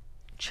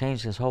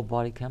changed his whole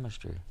body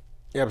chemistry.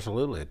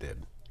 Absolutely it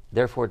did.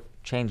 Therefore, it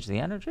changed the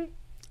energy?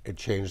 It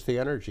changed the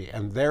energy.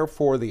 And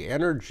therefore, the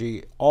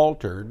energy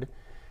altered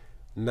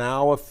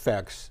now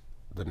affects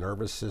the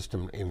nervous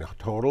system in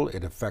total.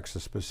 It affects the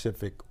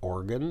specific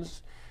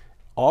organs.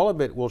 All of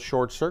it will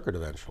short circuit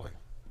eventually.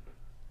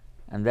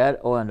 And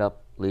that will end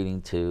up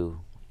leading to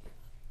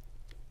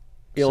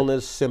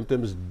illness,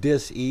 symptoms,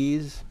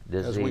 dis-ease.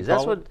 Disease.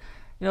 That's what,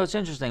 you know, it's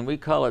interesting. We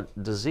call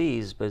it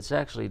disease, but it's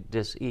actually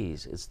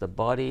dis-ease. It's the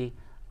body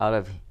out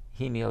of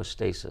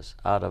homeostasis,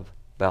 out of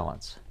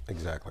balance.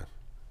 Exactly.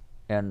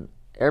 And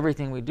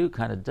everything we do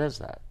kind of does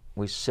that.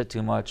 We sit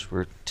too much,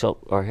 we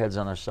tilt our heads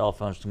on our cell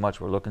phones too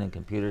much, we're looking at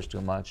computers too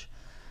much.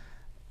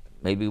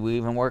 Maybe we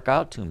even work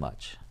out too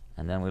much.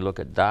 And then we look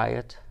at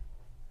diet.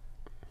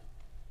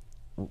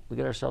 We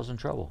get ourselves in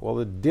trouble. Well,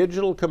 the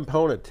digital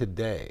component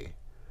today,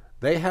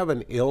 they have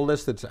an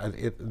illness that's,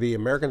 the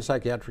American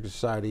Psychiatric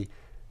Society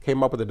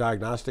came up with a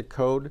diagnostic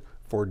code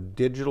for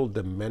digital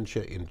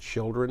dementia in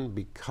children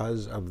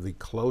because of the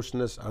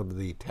closeness of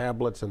the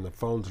tablets and the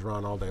phones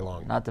around all day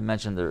long. Not to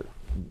mention the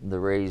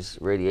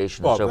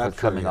radiation and so forth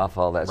coming off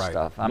all that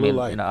stuff. I mean,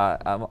 you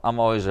know, I'm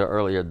always an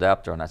early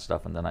adapter on that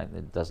stuff, and then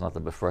it does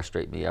nothing but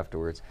frustrate me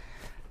afterwards.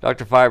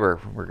 Dr. Fieber,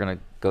 we're going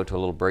to go to a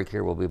little break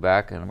here. We'll be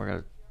back, and we're going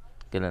to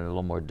get in a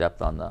little more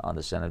depth on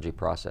this energy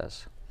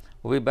process.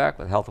 We'll be back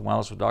with Health and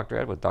Wellness with Dr.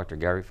 Ed with Dr.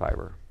 Gary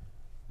Fieber.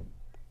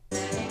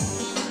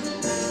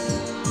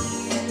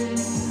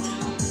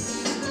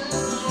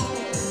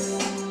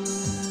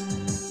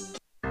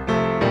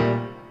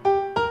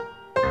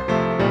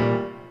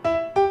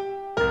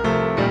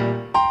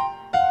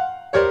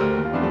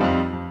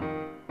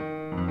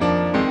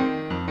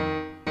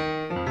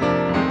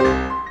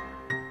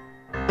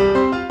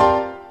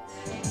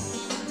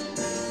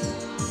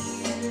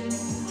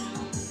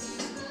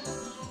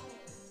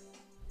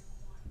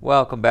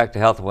 Welcome back to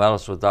Health and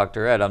Wellness with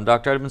Dr. Ed. I'm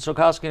Dr. Edmund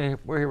Sulkowski, and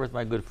we're here with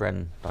my good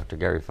friend, Dr.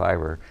 Gary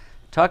Fieber,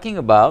 talking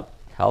about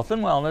health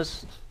and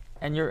wellness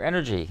and your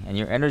energy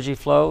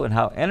flow, and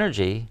how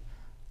energy,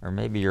 or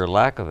maybe your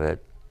lack of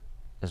it,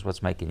 is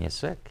what's making you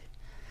sick.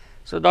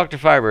 So, Dr.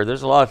 Fieber,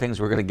 there's a lot of things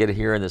we're going to get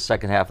here in the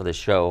second half of the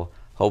show,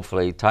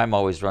 hopefully. Time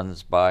always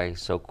runs by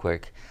so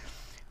quick.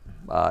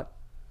 I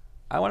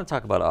want to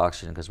talk about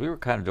oxygen, because we were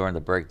kind of during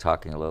the break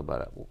talking a little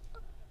about it.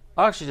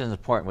 Oxygen is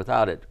important.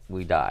 Without it,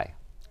 we die.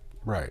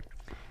 Right.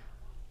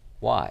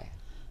 Why?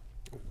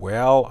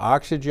 Well,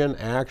 oxygen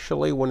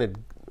actually, when it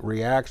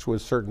reacts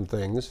with certain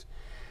things,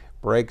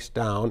 breaks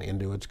down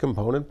into its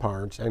component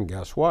parts, and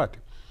guess what?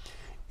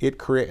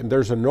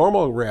 There's a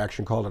normal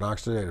reaction called an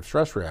oxidative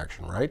stress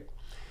reaction, right?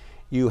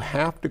 You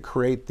have to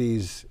create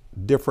these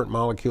different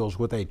molecules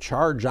with a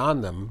charge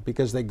on them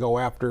because they go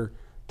after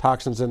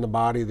toxins in the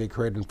body, they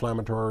create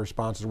inflammatory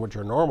responses which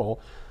are normal.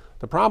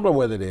 The problem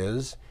with it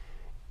is,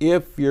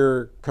 if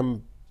you're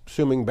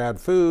consuming bad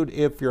food,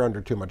 if you're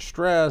under too much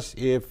stress,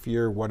 if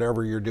you're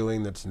whatever you're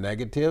doing that's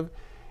negative,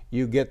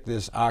 you get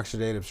this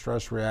oxidative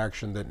stress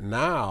reaction that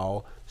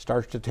now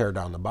starts to tear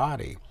down the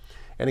body.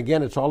 And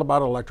again, it's all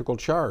about electrical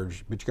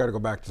charge, but you got to go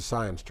back to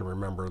science to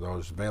remember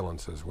those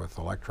valences with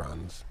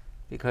electrons.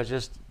 Because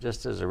just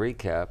as a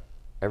recap,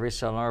 every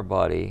cell in our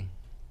body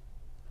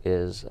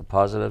is a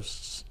positive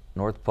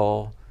north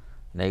pole,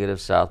 negative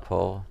south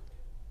pole.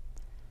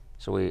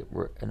 So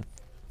we're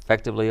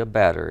effectively a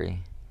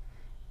battery.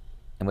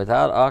 And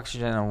without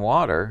oxygen and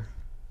water,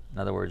 in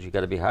other words, you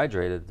got to be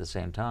hydrated at the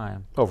same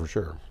time. Oh, for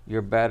sure.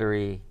 Your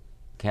battery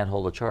can't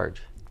hold a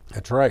charge.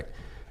 That's right.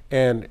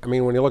 And I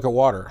mean, when you look at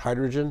water,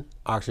 hydrogen,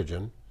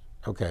 oxygen,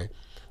 okay,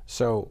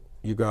 so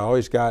you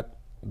always got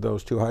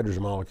those two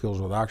hydrogen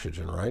molecules with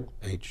oxygen, right?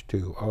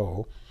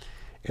 H2O.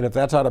 And if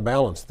that's out of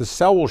balance, the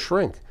cell will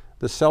shrink.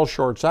 The cell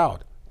shorts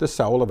out. The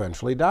cell will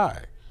eventually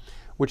die,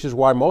 which is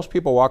why most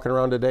people walking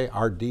around today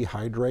are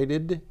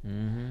dehydrated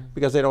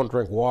because they don't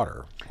drink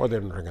water or they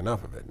don't drink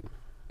enough of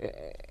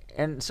it.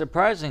 And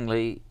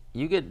surprisingly,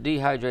 you get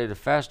dehydrated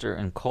faster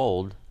in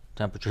cold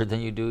temperature than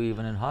you do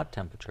even in hot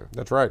temperature.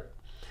 That's right.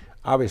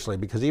 Obviously,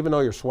 because even though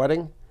you're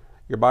sweating,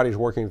 your body's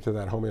working through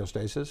that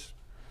homeostasis.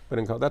 But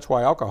in cold, that's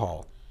why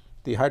alcohol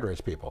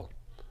dehydrates people.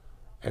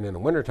 And in the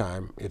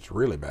wintertime, it's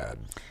really bad.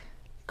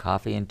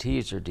 Coffee and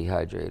teas are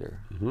dehydrator.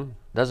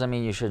 Doesn't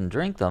mean you shouldn't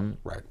drink them.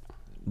 Right.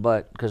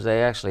 But because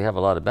they actually have a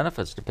lot of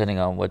benefits depending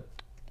on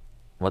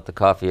what the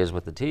coffee is,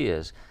 what the tea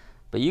is.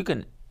 But you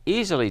can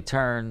easily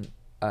turn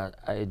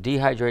a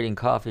dehydrating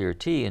coffee or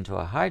tea into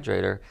a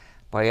hydrator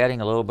by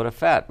adding a little bit of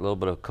fat, a little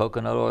bit of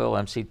coconut oil,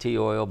 MCT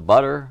oil,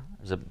 butter,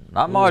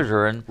 not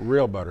margarine.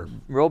 Real butter.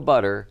 Real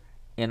butter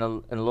in a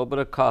little bit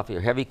of coffee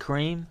or heavy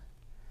cream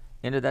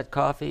into that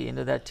coffee,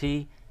 into that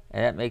tea,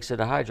 and that makes it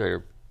a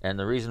hydrator. And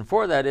the reason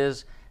for that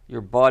is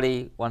your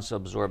body wants to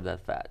absorb that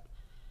fat.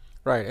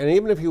 Right, and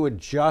even if you would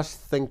just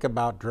think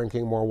about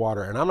drinking more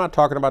water, and I'm not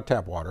talking about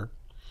tap water,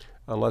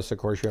 unless of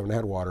course you haven't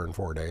had water in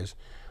 4 days.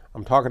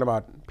 I'm talking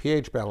about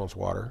pH balanced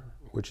water,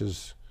 which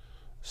is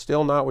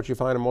still not what you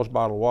find in most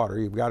bottled water.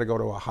 You've got to go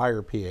to a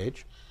higher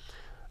pH.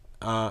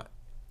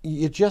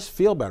 You just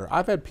feel better.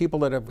 I've had people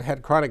that have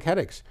had chronic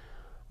headaches.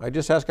 I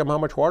just ask them how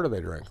much water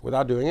they drink.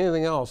 Without doing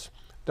anything else,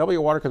 double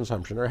your water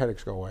consumption, their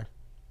headaches go away.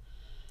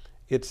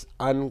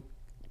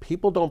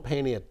 People don't pay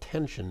any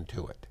attention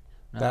to it.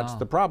 That's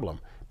the problem,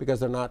 because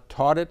they're not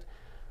taught it,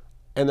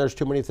 and there's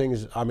too many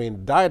things. I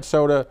mean, diet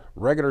soda,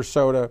 regular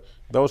soda,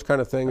 those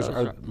kind of things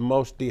are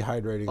most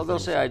dehydrating Well, they'll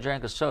things. say, I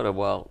drank a soda.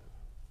 Well,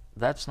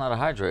 that's not a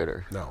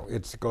hydrator. No,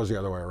 it goes the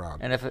other way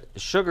around. And if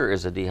sugar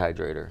is a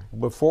dehydrator.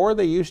 Before,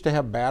 they used to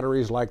have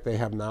batteries like they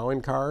have now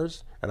in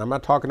cars, and I'm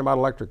not talking about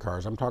electric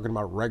cars, I'm talking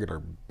about regular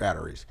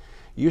batteries.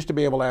 You used to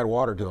be able to add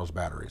water to those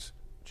batteries.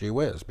 Gee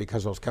whiz,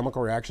 because those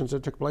chemical reactions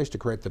that took place to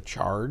create the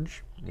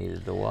charge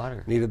Needed the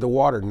water. needed the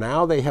water.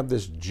 Now they have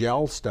this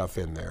gel stuff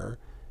in there,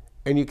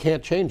 and you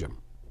can't change them.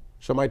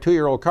 So my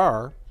 2-year-old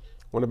car,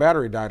 when the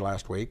battery died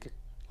last week,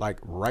 like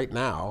right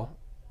now,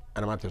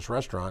 and I'm at this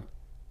restaurant,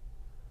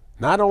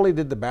 not only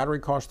did the battery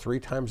cost 3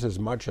 times as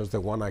much as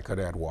the one I could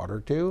add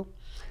water to,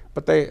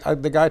 but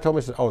the guy told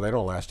me, oh, they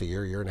don't last a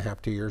year and a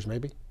half, 2 years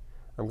maybe.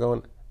 I'm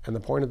going, and the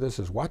point of this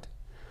is what?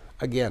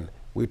 Again,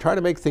 we try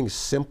to make things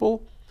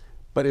simple,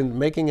 but in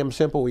making them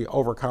simple, we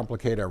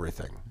overcomplicate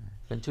everything.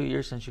 It's been 2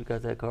 years since you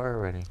got that car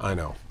already. I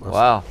know.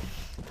 Wow.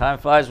 Time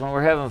flies when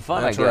we're having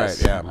fun, That's I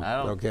guess. right,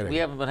 yeah, no kidding. We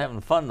haven't been having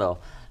fun, though.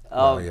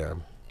 Yeah.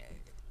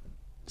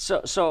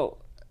 So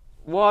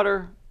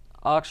water,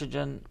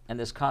 oxygen, and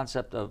this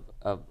concept of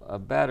a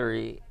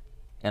battery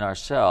in our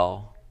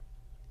cell,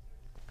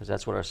 because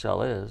that's what our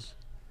cell is.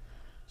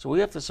 So we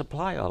have to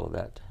supply all of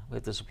that. We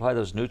have to supply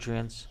those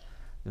nutrients,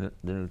 the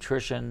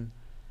nutrition,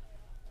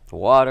 the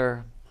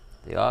water,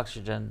 the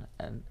oxygen,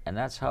 and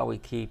that's how we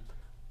keep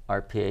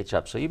our pH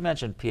up. So you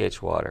mentioned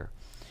pH water,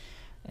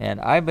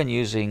 and I've been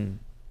using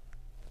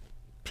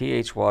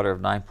pH water of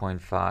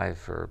 9.5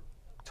 for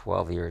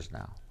 12 years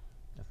now,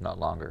 if not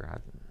longer.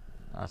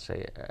 I'd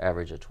say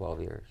average of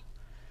 12 years.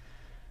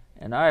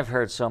 And I've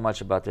heard so much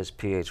about this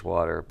pH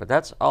water, but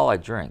that's all I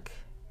drink.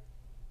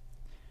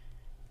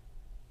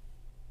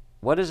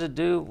 What does it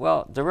do?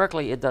 Well,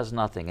 directly it does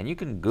nothing. And you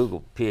can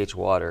Google pH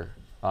water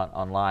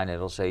online.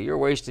 It'll say you're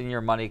wasting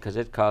your money because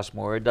it costs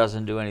more. It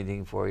doesn't do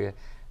anything for you.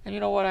 And you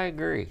know what? I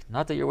agree.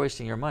 Not that you're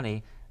wasting your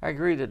money. I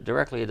agree that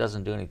directly it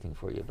doesn't do anything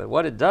for you. But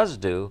what it does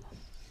do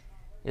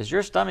is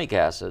your stomach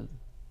acid,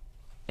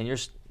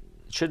 and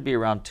should be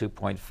around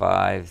 2.5,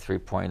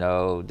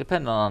 3.0,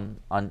 depending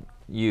on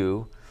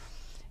you.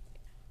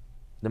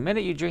 The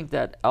minute you drink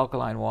that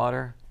alkaline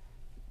water,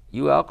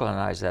 you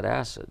alkalinize that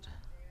acid.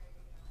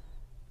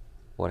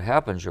 What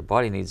happens, your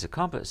body needs to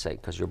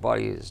compensate, because your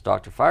body, as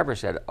Dr. Fieber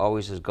said,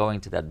 always is going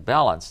to that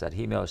balance, that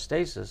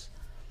homeostasis.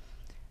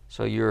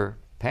 So your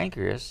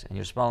pancreas and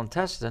your small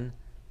intestine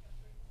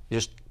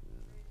just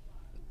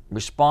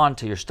respond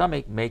to your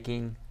stomach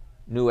making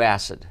new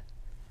acid.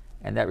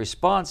 And that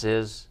response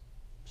is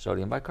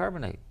sodium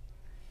bicarbonate.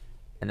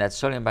 And that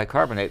sodium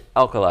bicarbonate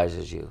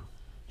alkalizes you,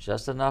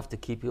 just enough to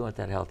keep you at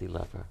that healthy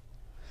level.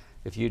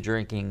 If you're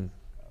drinking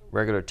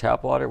regular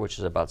tap water, which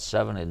is about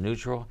 7 in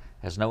neutral,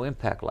 has no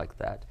impact like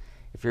that.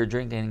 If you're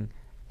drinking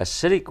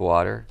acidic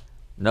water,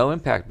 no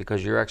impact,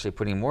 because you're actually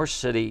putting more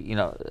acidity,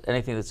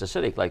 anything that's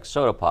acidic, like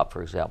soda pop,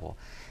 for example.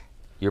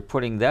 You're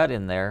putting that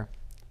in there.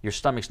 Your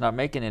stomach's not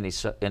making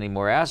any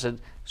more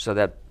acid, so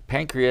that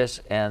pancreas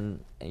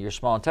and your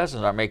small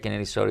intestines aren't making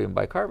any sodium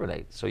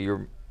bicarbonate. So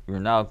you're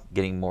now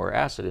getting more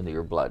acid into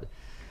your blood.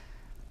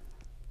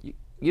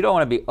 You don't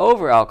want to be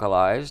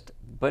over-alkalized,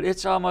 but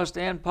it's almost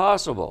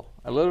impossible,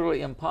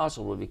 literally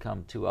impossible to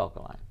become too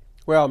alkaline.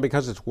 Well,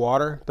 because it's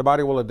water, the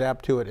body will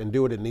adapt to it and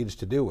do what it needs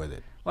to do with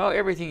it. Well,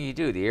 everything you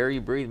do, the air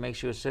you breathe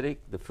makes you acidic,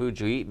 the food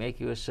you eat make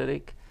you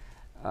acidic,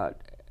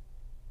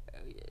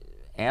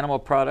 animal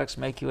products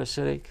make you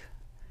acidic.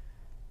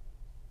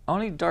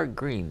 Only dark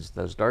greens,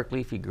 those dark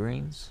leafy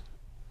greens,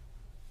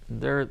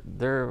 they're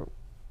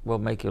will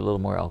make you a little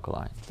more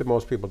alkaline. That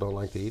most people don't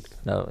like to eat.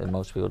 No, and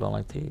most people don't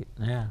like to eat.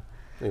 Yeah.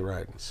 You're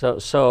right.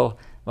 So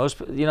most,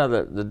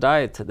 the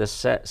diet, the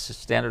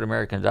standard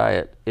American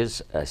diet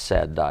is a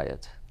sad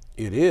diet.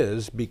 It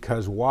is,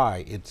 because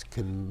why? It's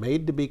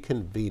made to be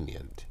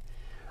convenient.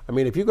 I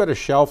mean, if you go to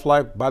shelf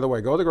life, by the way,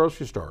 go to the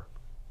grocery store.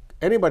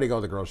 Anybody go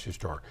to the grocery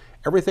store.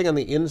 Everything on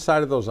the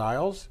inside of those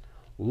aisles,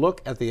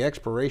 look at the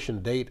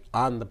expiration date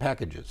on the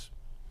packages.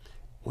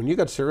 When you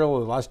got cereal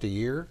that lasts a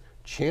year,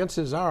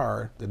 chances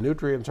are the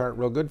nutrients aren't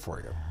real good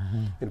for you.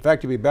 In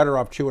fact, you'd be better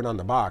off chewing on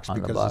the box,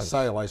 because the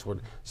cellulose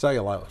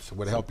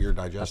would help your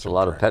digestion. That's a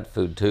lot of pet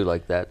food too,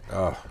 like that.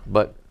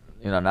 But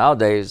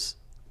nowadays,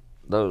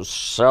 those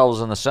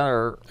cells in the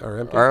center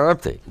are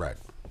empty. Right.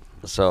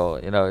 So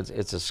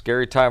it's a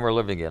scary time we're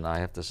living in, I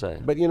have to say.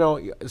 But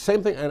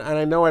same thing. And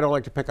I know I don't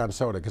like to pick on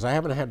soda, because I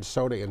haven't had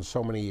soda in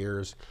so many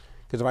years.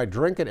 Because if I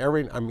drink it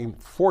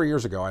 4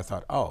 years ago, I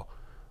thought, oh,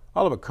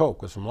 I'll have a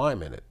Coke with some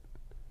lime in it.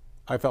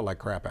 I felt like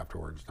crap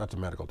afterwards. That's a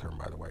medical term,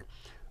 by the way.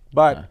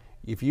 But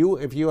if you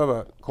have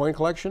a coin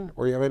collection,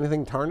 or you have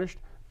anything tarnished,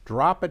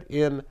 drop it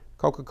in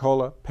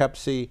Coca-Cola,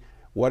 Pepsi,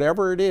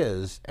 whatever it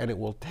is, and it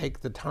will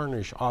take the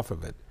tarnish off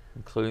of it.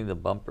 Including the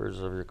bumpers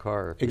of your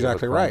car.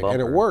 Exactly right, and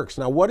it works.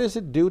 Now, what does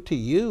it do to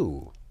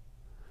you?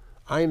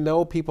 I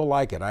know people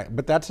like it,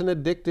 but that's an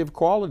addictive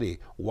quality.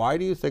 Why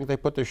do you think they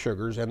put the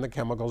sugars and the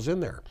chemicals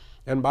in there?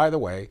 And by the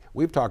way,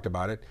 we've talked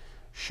about it.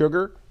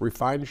 Sugar,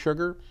 refined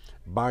sugar,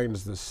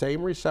 binds the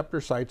same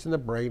receptor sites in the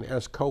brain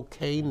as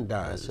cocaine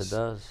does. Yes, it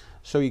does.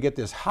 So you get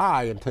this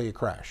high until you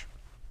crash.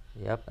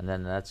 Yep, and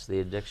then that's the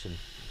addiction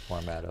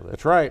format of it.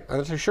 That's right,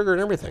 and there's sugar in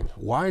everything.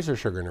 Why is there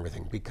sugar in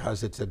everything?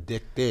 Because it's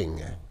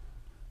addicting.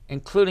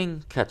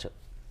 Including ketchup.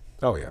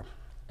 Oh, yeah.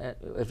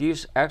 If you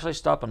actually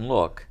stop and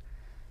look,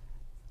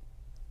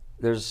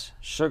 there's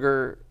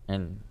sugar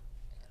in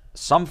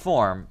some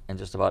form in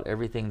just about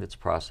everything that's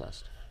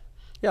processed.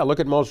 Yeah, look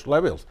at most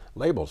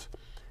labels.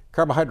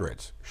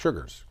 Carbohydrates,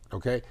 sugars,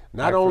 okay?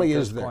 Not only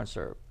is there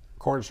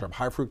corn syrup,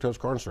 high fructose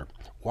corn syrup.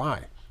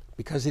 Why?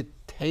 Because it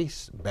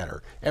tastes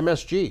better.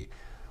 MSG,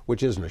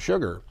 which isn't a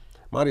sugar,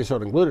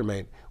 monosodium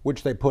glutamate,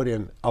 which they put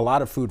in a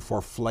lot of food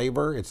for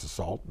flavor. It's a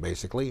salt,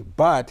 basically.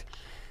 But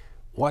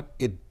what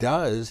it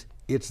does,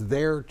 it's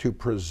there to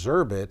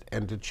preserve it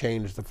and to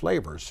change the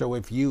flavor. So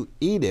if you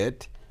eat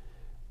it,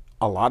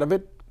 a lot of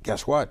it,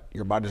 guess what?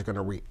 Your body's going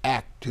to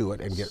react to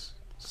it and get...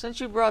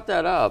 Since you brought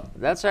that up,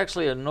 that's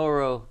actually a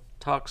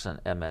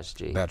neurotoxin,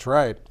 MSG. That's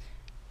right.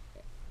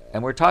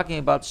 And we're talking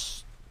about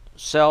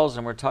cells,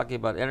 and we're talking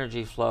about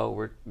energy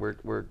flow.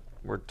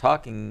 We're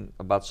talking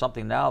about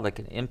something now that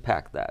can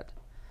impact that.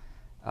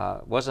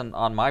 Wasn't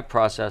on my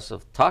process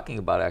of talking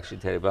about actually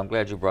today, but I'm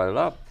glad you brought it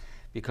up,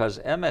 because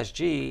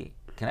MSG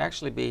can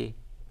actually be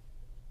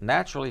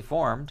naturally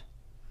formed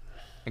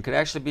and could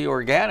actually be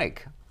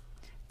organic.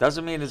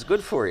 Doesn't mean it's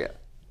good for you.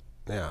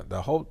 Yeah,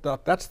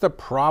 that's the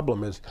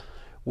problem, is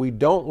we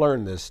don't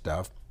learn this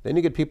stuff. Then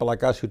you get people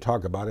like us who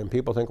talk about it, and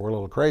people think we're a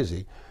little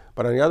crazy.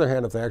 But on the other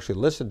hand, if they actually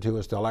listen to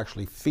us, they'll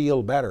actually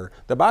feel better.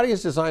 The body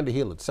is designed to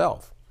heal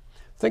itself.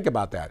 Think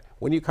about that.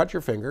 When you cut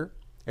your finger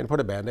and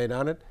put a Band-Aid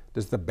on it,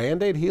 does the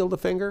Band-Aid heal the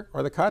finger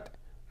or the cut?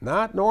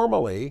 Not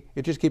normally.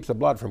 It just keeps the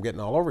blood from getting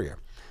all over you.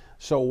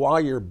 So while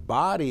your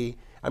body,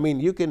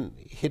 you can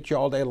hit you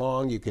all day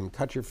long, you can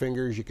cut your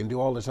fingers, you can do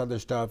all this other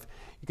stuff,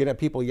 you can have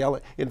people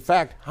yelling. In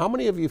fact, how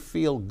many of you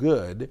feel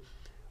good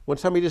when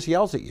somebody just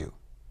yells at you,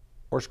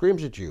 or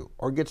screams at you,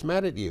 or gets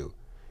mad at you?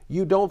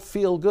 You don't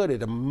feel good.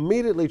 It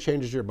immediately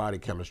changes your body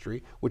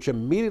chemistry, which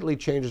immediately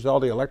changes all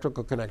the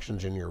electrical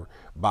connections in your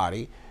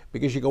body,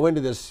 because you go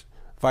into this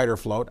fight or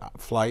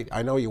flight.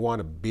 I know you want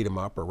to beat them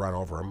up or run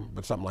over them,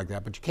 but something like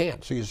that, but you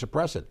can't, so you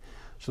suppress it.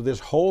 So this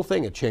whole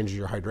thing, it changes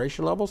your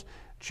hydration levels,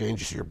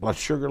 changes your blood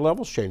sugar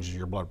levels, changes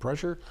your blood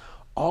pressure.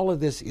 All of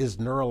this is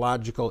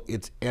neurological.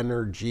 It's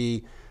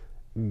energy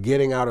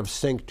getting out of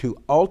sync to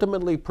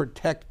ultimately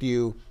protect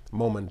you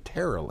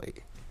momentarily.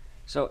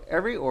 So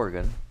every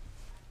organ,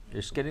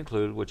 your skin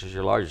included, which is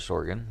your largest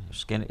organ, your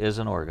skin is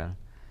an organ,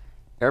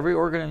 every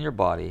organ in your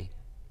body,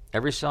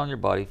 every cell in your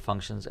body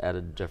functions at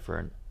a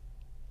different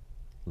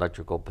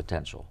electrical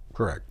potential.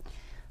 Correct.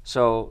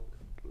 So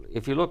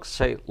if you look,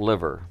 say,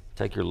 liver,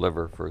 take your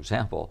liver, for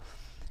example.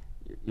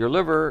 Your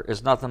liver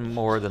is nothing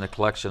more than a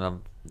collection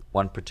of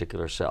one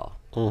particular cell.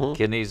 Mm-hmm.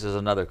 Kidneys is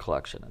another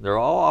collection. They're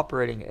all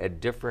operating at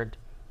different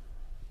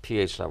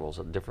pH levels,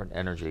 at different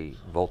energy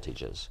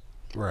voltages.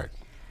 Right.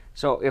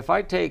 So if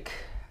I take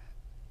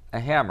a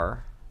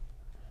hammer,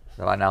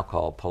 that I now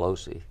call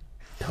Pelosi,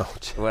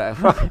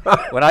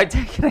 when I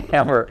take a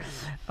hammer,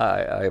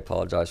 I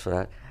apologize for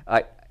that,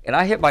 and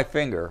I hit my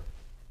finger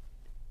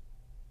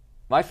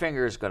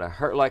is going to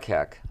hurt like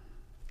heck.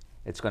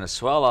 It's going to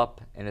swell up,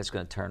 and it's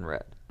going to turn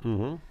red.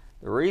 Mm-hmm.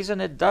 The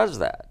reason it does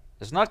that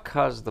is not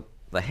because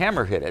the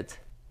hammer hit it.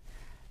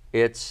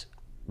 It's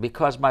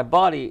because my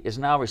body is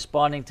now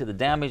responding to the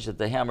damage that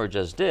the hammer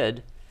just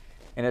did,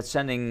 and it's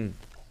sending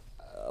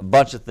a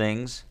bunch of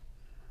things,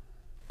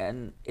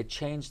 and it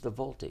changed the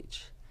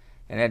voltage.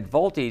 And that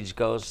voltage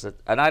goes,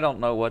 and I don't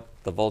know what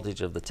the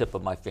voltage of the tip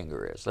of my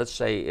finger is. Let's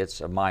say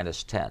it's a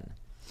 -10.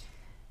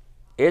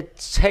 It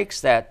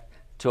takes that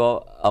to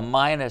a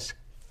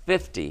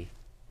 -50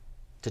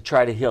 to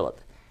try to heal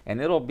it. And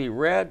it'll be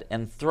red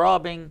and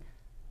throbbing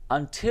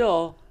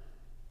until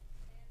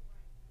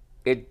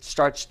it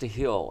starts to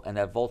heal, and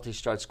that voltage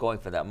starts going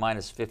from that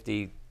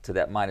 -50 to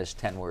that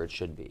 -10 where it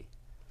should be.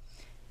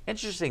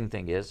 Interesting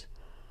thing is,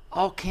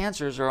 all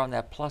cancers are on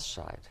that plus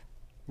side.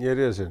 It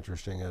is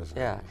interesting, isn't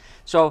it? Yeah.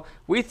 So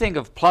we think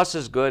of plus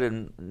as good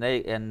and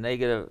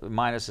negative,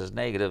 minus as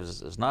negative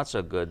is not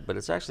so good, but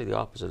it's actually the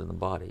opposite in the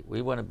body.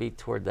 We want to be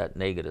toward that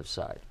negative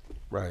side.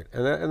 Right,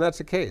 and that's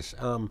the case.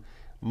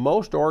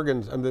 Most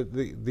organs, and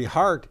the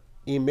heart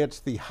emits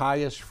the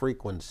highest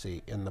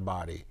frequency in the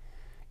body.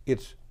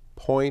 It's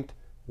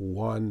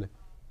 0.1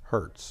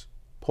 hertz,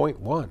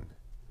 0.1.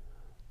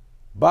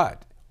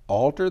 But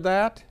alter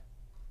that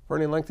for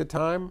any length of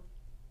time,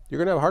 you're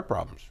going to have heart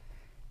problems.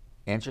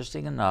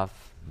 Interesting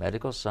enough,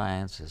 medical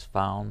science has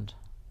found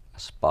a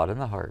spot in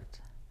the heart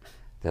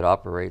that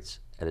operates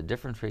at a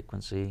different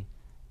frequency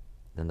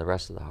than the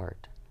rest of the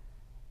heart.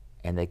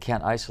 And they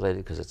can't isolate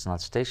it because it's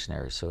not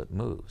stationary, so it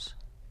moves.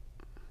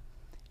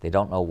 They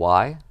don't know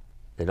why,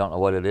 they don't know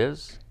what it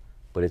is,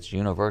 but it's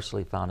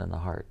universally found in the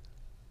heart.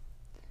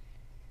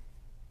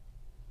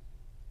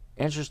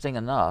 Interesting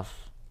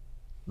enough,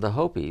 the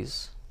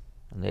Hopis,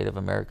 the Native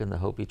American, the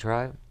Hopi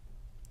tribe,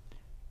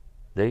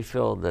 they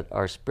feel that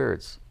our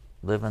spirits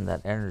live in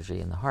that energy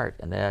in the heart,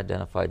 and they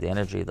identified the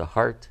energy of the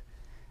heart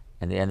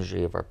and the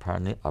energy of our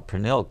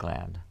pineal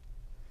gland.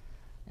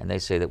 And they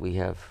say that we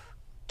have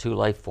 2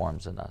 life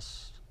forms in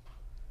us.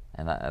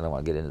 And I don't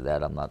want to get into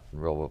that. I'm not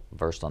real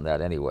versed on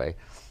that anyway,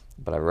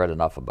 but I've read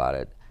enough about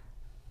it.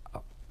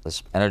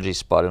 This energy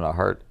spot in our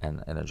heart and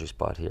an energy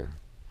spot here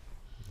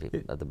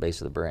at the base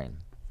of the brain.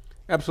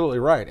 Absolutely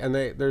right. And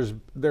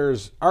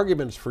there's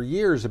arguments for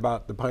years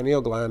about the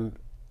pineal gland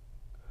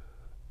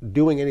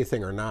doing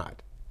anything or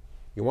not.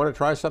 You want to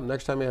try something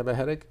next time you have a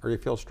headache or you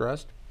feel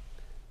stressed?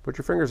 Put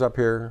your fingers up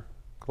here,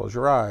 close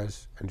your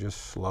eyes, and just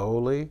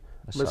slowly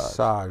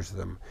massage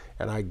them.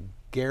 And I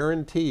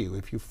guarantee you,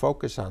 if you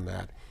focus on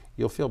that,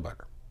 you'll feel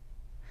better.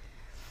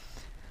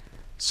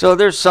 So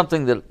there's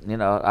something that, you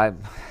know,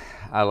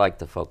 I like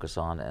to focus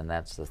on, and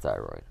that's the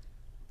thyroid,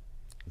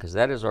 because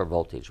that is our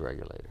voltage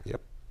regulator.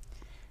 Yep.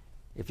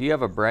 If you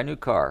have a brand new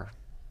car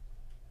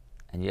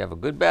and you have a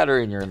good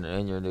battery in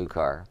your new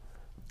car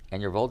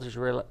and your voltage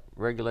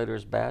regulator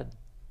is bad,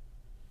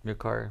 your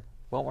car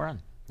won't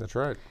run. That's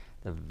right.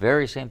 The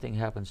very same thing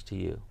happens to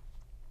you.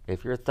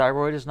 If your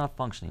thyroid is not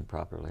functioning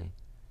properly,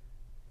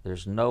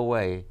 there's no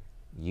way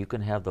you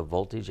can have the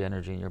voltage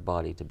energy in your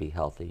body to be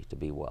healthy, to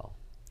be well.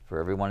 For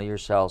every one of your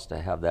cells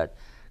to have that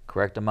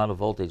correct amount of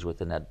voltage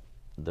within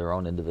their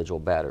own individual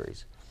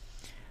batteries.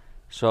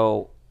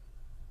 So,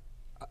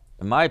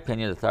 in my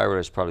opinion, the thyroid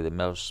is probably the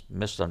most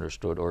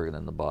misunderstood organ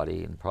in the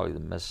body, and probably the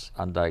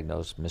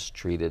undiagnosed,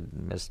 mistreated,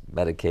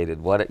 mismedicated,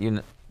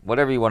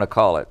 whatever you want to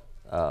call it,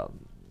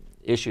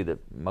 issue that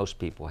most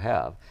people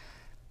have.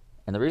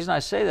 And the reason I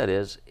say that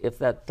is, if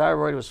that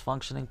thyroid was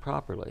functioning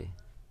properly,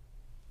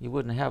 you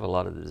wouldn't have a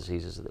lot of the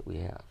diseases that we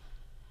have.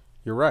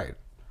 You're right.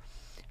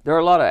 There are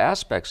a lot of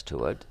aspects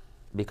to it,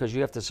 because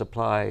you have to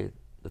supply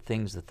the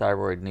things the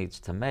thyroid needs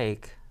to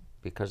make,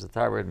 because the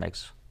thyroid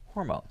makes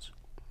hormones.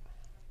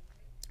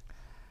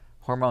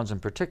 Hormones in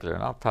particular,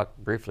 and I'll talk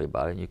briefly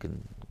about it, and you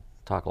can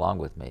talk along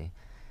with me.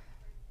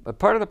 But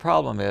part of the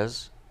problem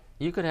is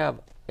you could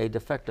have a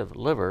defective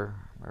liver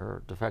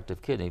or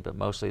defective kidney, but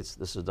mostly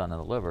this is done in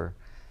the liver.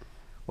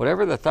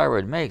 Whatever the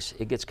thyroid makes,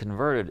 it gets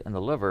converted in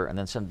the liver and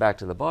then sent back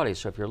to the body.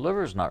 So if your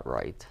liver's not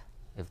right,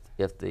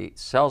 if the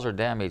cells are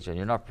damaged and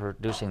you're not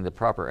producing the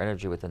proper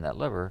energy within that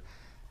liver,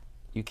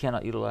 you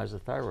cannot utilize the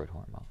thyroid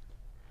hormone.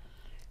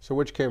 So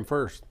which came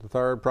first, the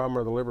thyroid problem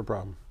or the liver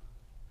problem?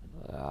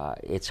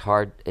 It's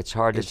hard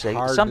to say.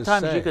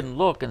 Sometimes you can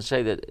look and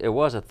say that it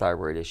was a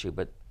thyroid issue,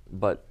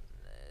 but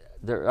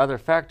there are other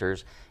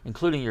factors,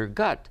 including your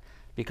gut,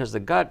 because the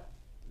gut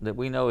that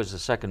we know is the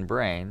second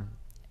brain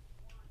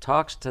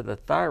talks to the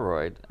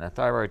thyroid, and the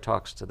thyroid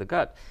talks to the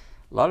gut.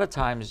 A lot of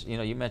times, you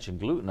know, you mentioned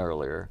gluten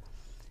earlier.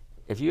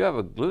 If you have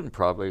a gluten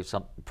problem,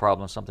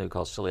 something we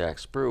call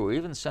celiac sprue, or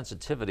even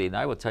sensitivity, and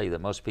I will tell you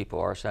that most people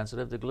are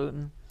sensitive to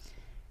gluten,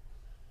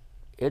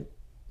 it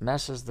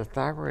messes the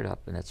thyroid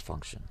up in its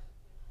function.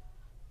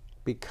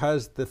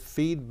 Because the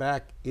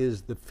feedback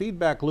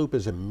loop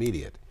is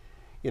immediate.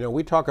 You know,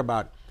 we talk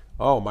about,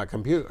 oh, my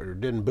computer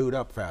didn't boot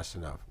up fast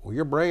enough. Well,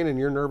 your brain and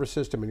your nervous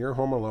system and your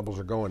hormone levels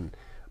are going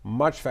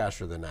much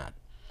faster than that.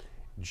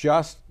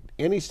 Just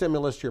any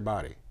stimulus to your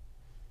body,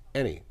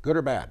 any, good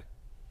or bad,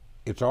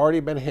 it's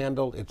already been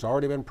handled, it's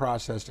already been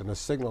processed, and the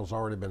signal's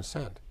already been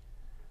sent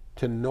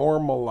to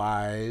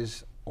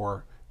normalize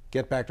or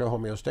get back to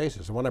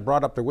homeostasis. And when I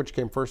brought up which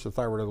came first, the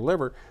thyroid or the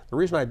liver, the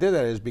reason I did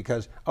that is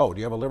because, oh, do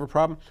you have a liver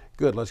problem?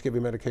 Good, let's give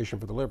you medication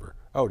for the liver.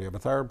 Oh, do you have a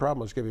thyroid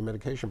problem? Let's give you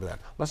medication for that.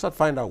 Let's not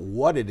find out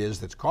what it is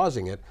that's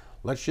causing it.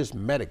 Let's just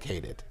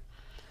medicate it.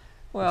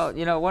 Well,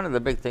 you know, one of the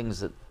big things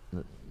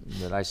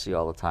that I see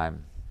all the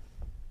time,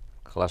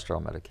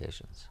 cholesterol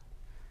medications.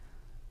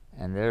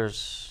 And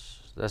this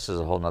is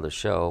a whole nother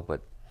show,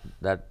 but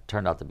that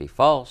turned out to be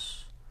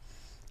false.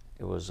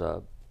 It was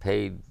a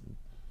paid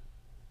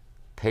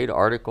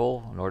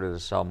article in order to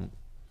sell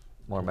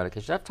more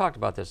medication. I've talked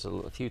about this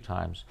a few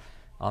times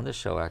on this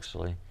show,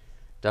 actually,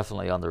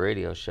 definitely on the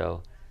radio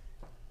show.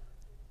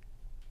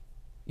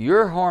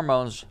 Your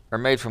hormones are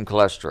made from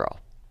cholesterol.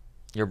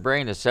 Your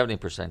brain is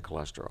 70%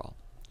 cholesterol.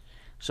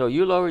 So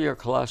you lower your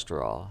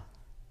cholesterol,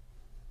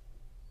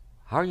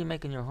 how are you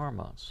making your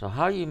hormones? So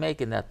how are you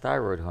making that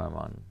thyroid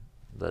hormone,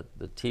 the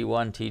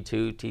T1,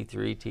 T2,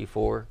 T3,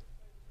 T4?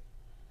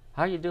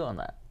 How are you doing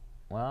that?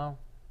 Well,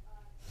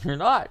 you're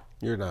not.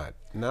 You're not.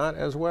 Not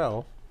as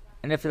well.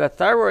 And if that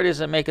thyroid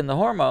isn't making the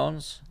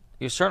hormones,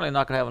 you're certainly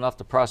not going to have enough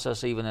to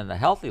process even in a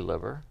healthy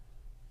liver.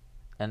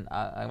 And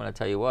I'm going to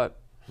tell you what,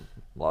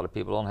 a lot of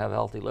people don't have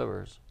healthy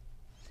livers.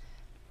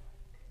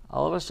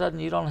 All of a sudden,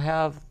 you don't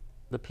have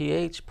the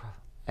pH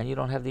and you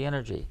don't have the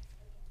energy,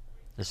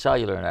 the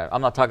cellular energy.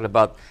 I'm not talking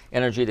about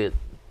energy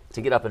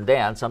to get up and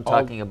dance. I'm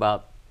talking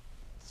about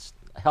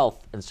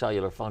health and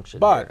cellular function.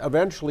 But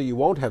eventually you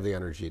won't have the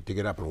energy to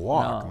get up and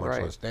walk,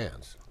 much less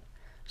dance.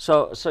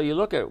 So you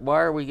look at,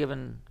 why are we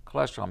given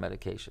cholesterol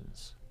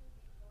medications?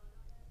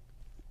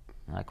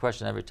 And I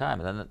question every time.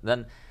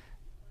 And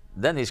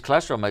then these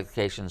cholesterol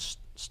medications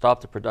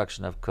stop the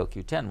production of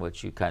CoQ10,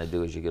 which you kind of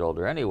do as you get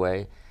older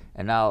anyway.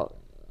 And now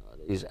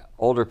these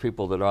older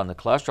people that are on the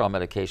cholesterol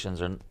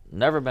medications are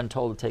never been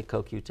told to take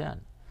CoQ10.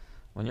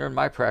 When you're in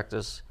my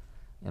practice,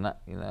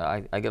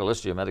 I get a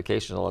list of your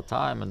medications all the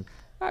time, and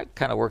I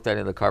kind of work that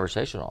into the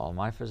conversation. Oh,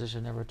 my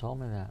physician never told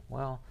me that.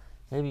 Well,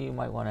 maybe you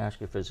might want to ask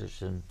your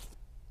physician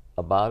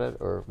about it,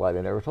 or why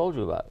they never told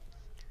you about it.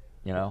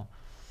 You know,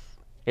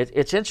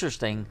 it's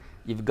interesting.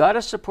 You've got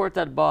to support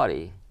that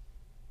body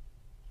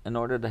in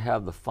order to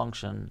have the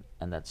function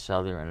and that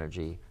cellular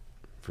energy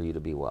for you to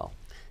be well.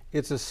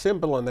 It's a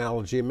simple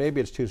analogy, and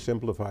maybe it's too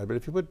simplified, but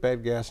if you put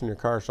bad gas in your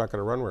car, it's not going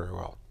to run very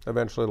well.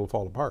 Eventually it'll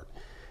fall apart.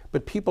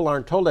 But people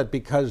aren't told that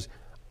because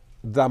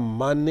the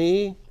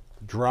money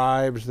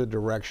drives the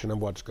direction of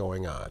what's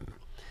going on.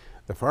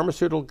 The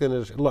pharmaceutical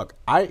is, look,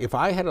 if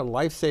I had a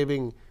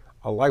life-threatening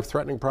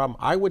problem,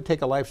 I would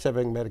take a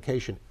life-saving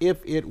medication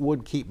if it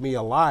would keep me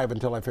alive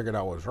until I figured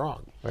out what was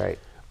wrong. Right.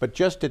 But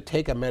just to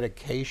take a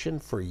medication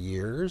for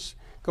years,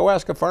 go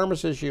ask a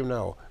pharmacist you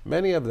know,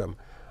 many of them.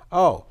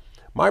 Oh,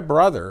 my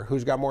brother,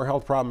 who's got more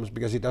health problems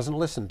because he doesn't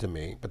listen to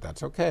me, but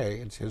that's okay,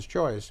 it's his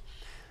choice.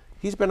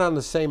 He's been on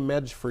the same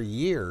meds for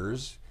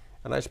years,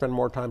 and I spend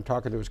more time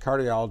talking to his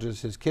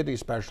cardiologist, his kidney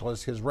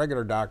specialist, his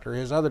regular doctor,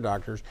 his other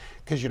doctors,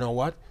 because you know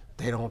what?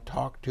 They don't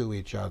talk to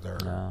each other.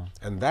 No.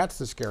 And that's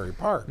the scary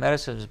part.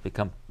 Medicine has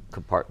become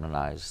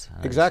compartmentalized.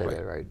 Exactly.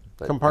 Right?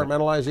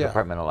 Compartmentalized, yeah.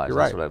 Compartmentalized, you're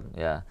that's right.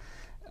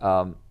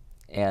 yeah.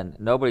 And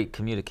nobody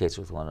communicates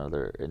with one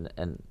another,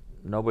 and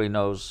nobody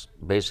knows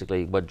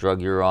basically what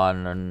drug you're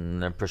on,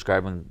 and they're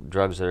prescribing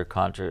drugs that are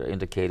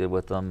contraindicated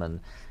with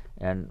them.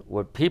 And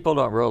what people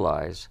don't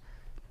realize,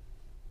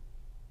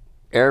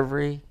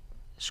 every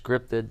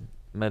scripted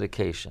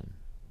medication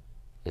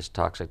is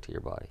toxic to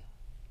your body.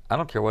 I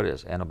don't care what it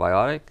is,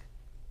 antibiotic,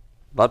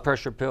 blood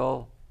pressure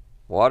pill,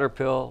 water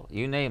pill,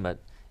 you name it,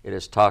 it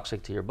is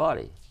toxic to your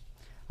body.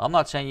 I'm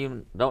not saying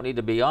you don't need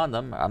to be on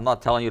them. I'm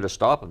not telling you to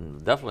stop them.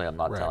 Definitely I'm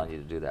not telling you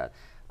to do that.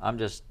 I'm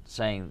just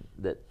saying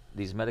that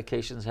these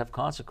medications have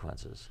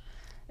consequences.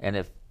 And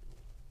if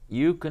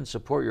you can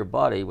support your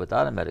body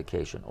without a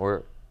medication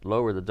or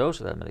lower the dose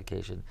of that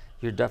medication,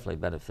 you're definitely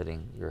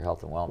benefiting your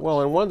health and wellness.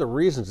 Well, and one of the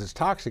reasons it's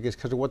toxic is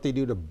because of what they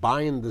do to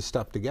bind the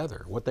stuff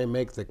together, what they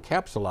make the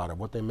capsule out of,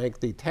 what they make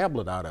the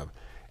tablet out of.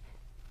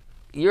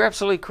 You're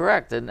absolutely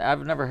correct, and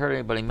I've never heard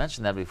anybody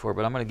mention that before,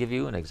 but I'm going to give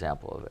you an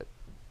example of it.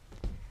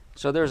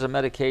 So there's a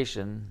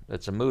medication,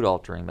 it's a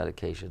mood-altering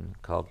medication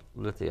called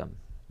lithium,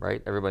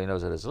 right? Everybody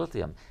knows it as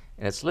lithium,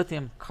 and it's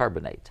lithium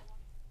carbonate.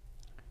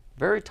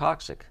 Very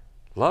toxic,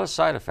 a lot of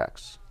side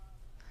effects,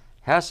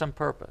 has some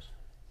purpose.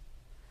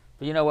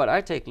 But you know what? I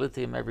take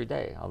lithium every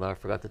day, although I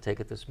forgot to take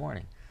it this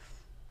morning.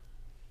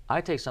 I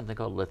take something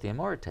called lithium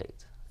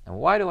orotate. And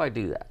why do I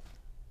do that?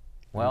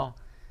 Well,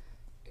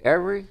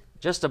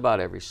 just about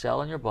every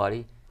cell in your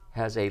body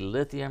has a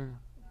lithium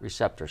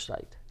receptor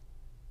site.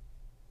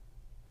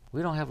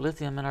 We don't have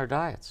lithium in our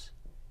diets.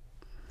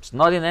 It's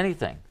not in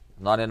anything.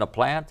 Not in a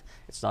plant.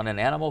 It's not in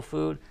animal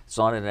food. It's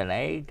not in an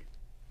egg.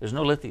 There's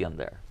no lithium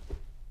there.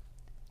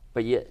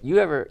 But yet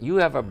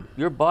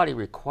your body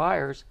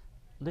requires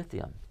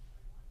lithium.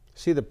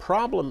 See, the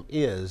problem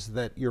is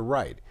that you're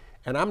right,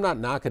 and I'm not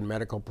knocking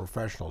medical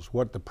professionals.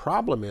 What the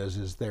problem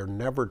is they're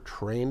never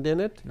trained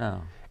in it,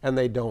 and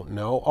they don't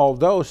know.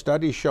 Although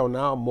studies show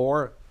now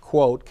more,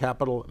 quote,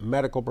 capital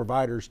medical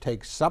providers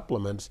take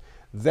supplements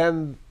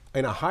than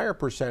in a higher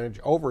percentage,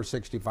 over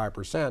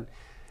 65%,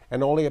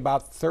 and only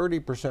about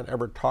 30%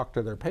 ever talk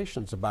to their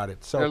patients about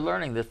it. So they're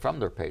learning this from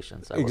their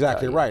patients.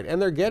 Exactly right,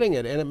 and they're getting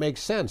it, and it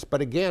makes sense.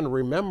 But again,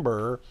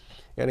 remember,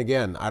 and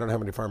again, I don't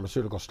have any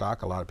pharmaceutical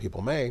stock, a lot of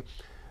people may,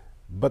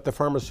 but the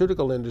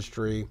pharmaceutical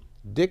industry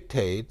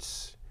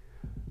dictates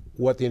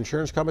what the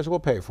insurance companies will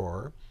pay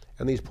for,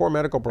 and these poor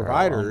medical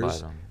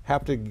providers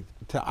have to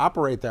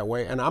operate that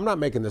way. And I'm not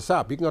making this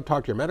up. You can go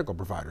talk to your medical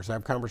providers. I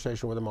have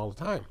conversation with them all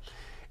the time,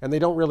 and they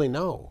don't really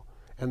know.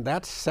 And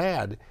that's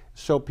sad.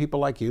 So people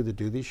like you that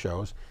do these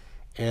shows,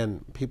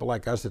 and people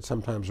like us that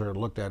sometimes are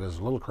looked at as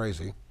a little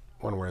crazy,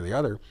 one way or the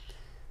other,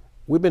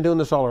 we've been doing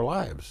this all our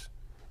lives.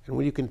 And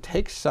when you can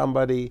take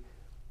somebody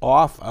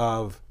off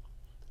of,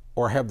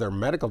 or have their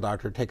medical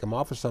doctor take them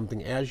off of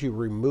something as you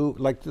remove,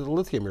 like the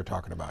lithium you're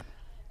talking about,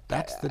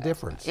 that's the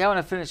difference. Yeah, I want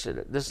to finish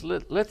it. This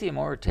lithium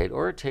orotate.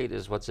 Orotate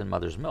is what's in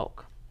mother's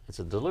milk. It's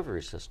a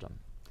delivery system.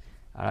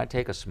 And I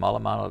take a small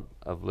amount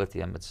of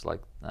lithium. It's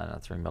like, I don't know,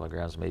 3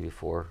 milligrams, maybe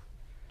 4.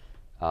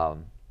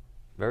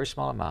 Very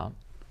small amount.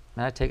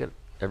 And I take it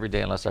every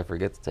day unless I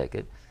forget to take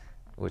it,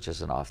 which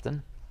isn't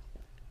often.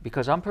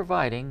 Because I'm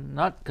providing,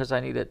 not because I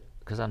need it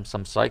because I'm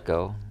some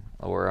psycho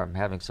or I'm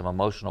having some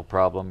emotional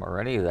problem or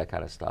any of that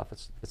kind of stuff.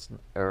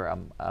 Or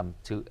I'm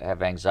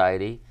have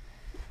anxiety.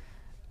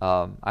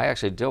 I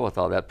actually deal with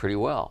all that pretty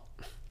well.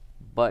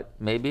 But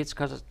maybe it's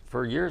because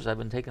for years I've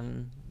been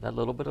taking that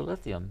little bit of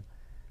lithium.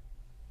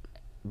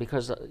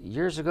 Because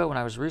years ago when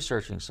I was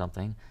researching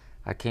something,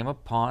 I came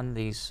upon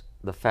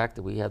the fact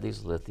that we have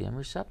these lithium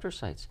receptor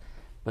sites,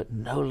 but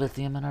no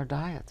lithium in our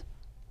diet.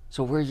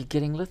 So where are you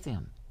getting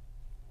lithium?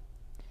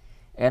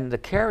 And the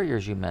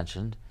carriers you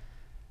mentioned,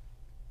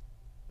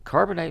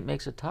 carbonate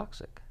makes it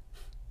toxic,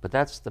 but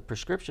that's the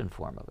prescription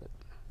form of it.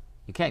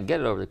 You can't get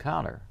it over the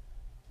counter.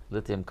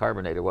 Lithium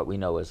carbonate, or what we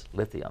know as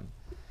lithium.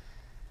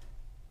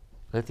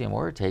 Lithium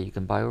orotate you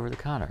can buy over the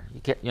counter.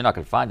 You're not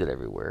going to find it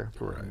everywhere,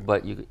 right.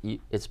 But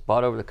it's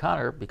bought over the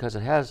counter because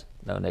it has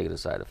no negative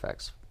side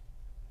effects.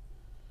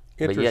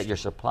 But yet you're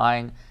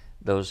supplying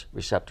those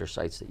receptor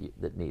sites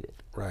that need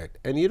it. Right,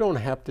 and you don't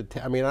have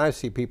to. I mean, I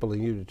see people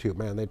in YouTube,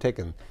 man. They're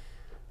taking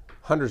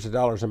hundreds of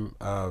dollars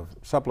of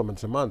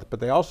supplements a month,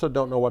 but they also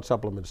don't know what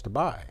supplements to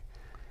buy.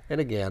 And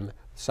again,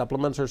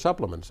 supplements are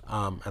supplements.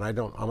 And I'm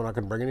not going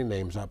to bring any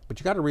names up, but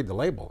you got to read the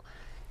label.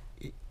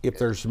 If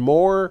there's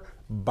more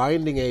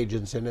binding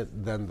agents in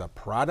it than the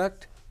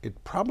product,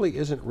 it probably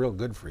isn't real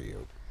good for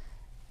you.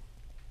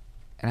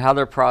 And how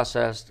they're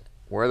processed,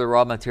 where the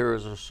raw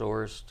materials are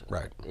sourced.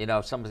 Right. You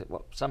know,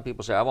 some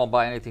people say, I won't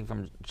buy anything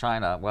from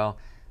China. Well,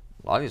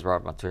 a lot of these raw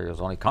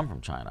materials only come from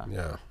China.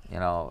 Yeah. You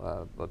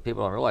know, but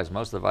people don't realize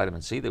most of the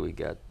vitamin C that we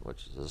get,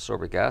 which is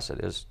ascorbic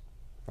acid, is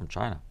from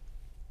China.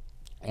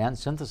 And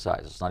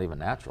synthesized. It's not even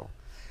natural.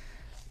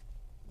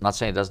 I'm not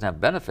saying it doesn't have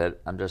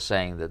benefit. I'm just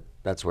saying that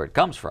that's where it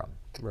comes from.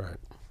 Right.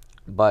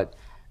 But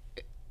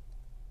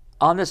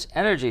on this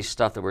energy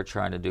stuff that we're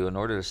trying to do, in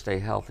order to stay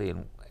healthy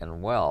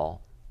and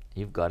well,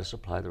 you've got to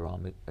supply the raw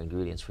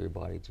ingredients for your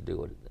body to do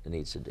what it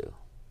needs to do.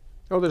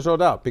 Oh, there's no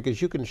doubt,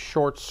 because you can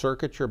short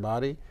circuit your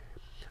body.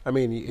 I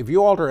mean, if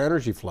you alter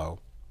energy flow,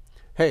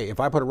 hey, if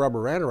I put a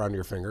rubber band around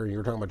your finger, you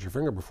were talking about your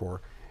finger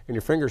before, and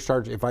your finger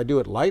starts, if I do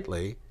it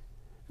lightly,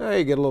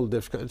 you get a little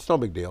difficult. It's no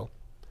big deal.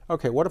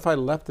 Okay, what if I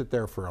left it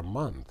there for a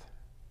month?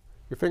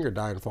 Your finger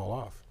die and fall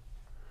off.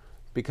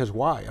 Because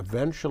why?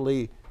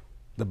 Eventually,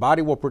 the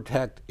body will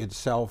protect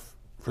itself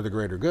for the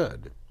greater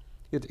good.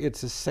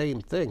 It's the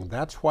same thing.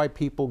 That's why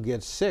people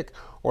get sick,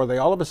 or they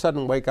all of a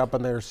sudden wake up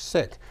and they're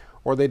sick,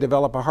 or they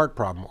develop a heart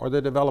problem, or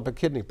they develop a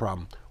kidney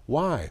problem.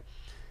 Why?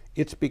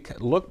 It's because,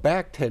 look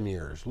back 10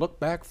 years, look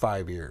back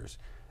 5 years.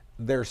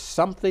 There's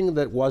something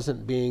that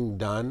wasn't being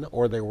done,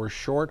 or they were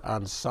short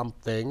on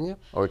something.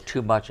 Or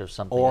too much of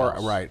something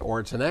else. Right, or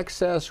it's an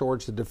excess, or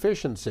it's a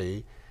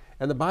deficiency,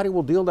 and the body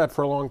will deal that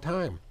for a long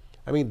time.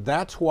 I mean,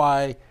 that's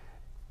why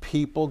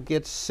people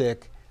get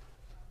sick,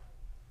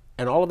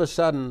 and all of a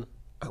sudden,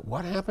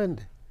 what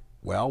happened?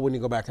 Well, when you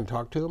go back and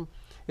talk to them,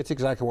 it's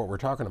exactly what we're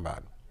talking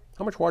about.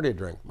 How much water do you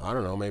drink? I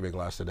don't know, maybe a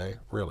glass a day.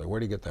 Really, where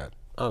do you get that?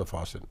 Oh, the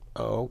faucet.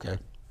 Oh, okay.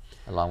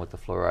 Along with the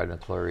fluoride and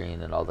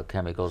chlorine and all the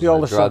chemicals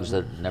and the drugs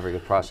that never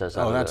get processed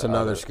out. Oh, that's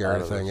another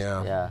scary thing,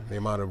 yeah. The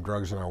amount of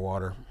drugs in our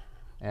water.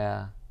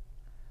 Yeah.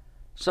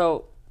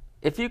 So,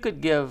 if you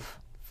could give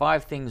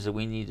 5 things that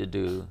we need to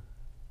do,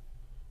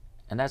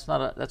 and that's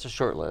a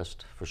short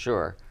list for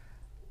sure,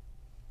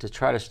 to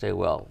try to stay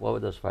well, what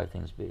would those 5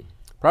 things be?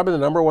 Probably the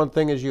number one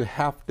thing is you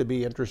have to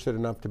be interested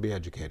enough to be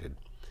educated.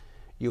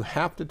 You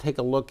have to take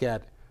a look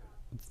at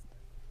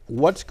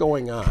what's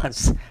going on.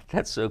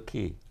 That's so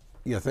key.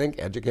 You think?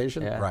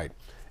 Education? Yeah. Right.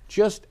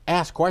 Just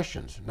ask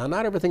questions. Now,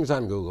 not everything's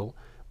on Google,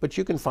 but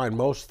you can find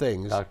most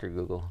things. Dr.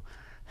 Google.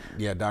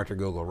 Yeah, Dr.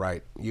 Google,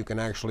 right. You can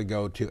actually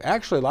go to,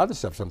 actually a lot of the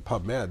stuff's on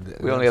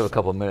PubMed. We only have a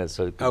couple minutes,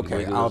 so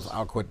okay,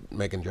 I'll quit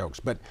making jokes.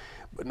 But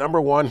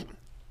number one,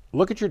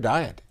 look at your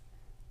diet.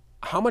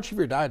 How much of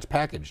your diet's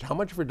packaged? How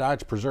much of your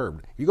diet's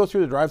preserved? You go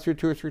through the drive-thru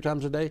 2 or 3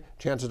 times a day,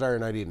 chances are you're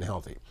not eating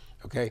healthy,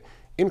 okay?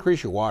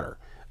 Increase your water.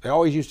 They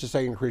always used to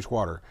say increase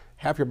water.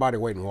 Half your body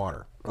weight in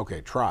water.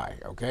 Okay, try,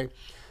 okay?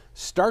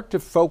 Start to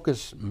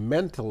focus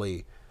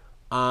mentally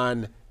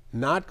on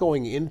not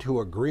going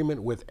into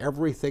agreement with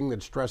everything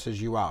that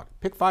stresses you out.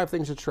 Pick 5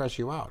 things that stress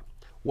you out.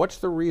 What's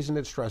the reason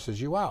it stresses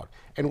you out?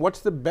 And what's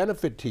the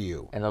benefit to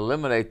you? And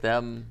eliminate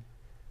them,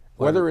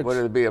 whether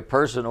it be a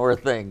person or a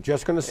thing.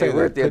 Just going to say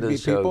that could be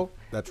people.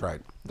 That's right.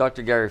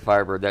 Dr. Gary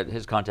Fieber,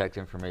 his contact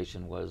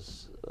information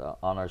was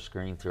on our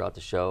screen throughout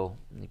the show.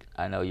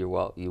 I know you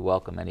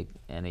welcome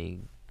any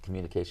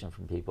communication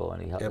from people,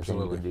 anything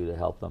you can do to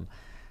help them.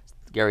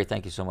 Gary,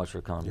 thank you so much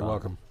for coming by. You're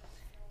welcome.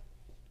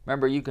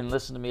 Remember, you can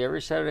listen to me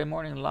every Saturday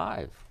morning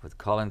live with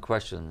call-in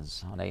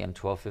questions on AM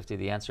 1250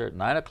 The Answer at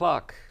 9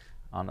 o'clock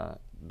on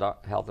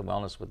Health and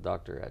Wellness with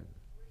Dr. Ed,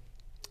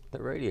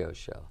 the radio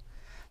show.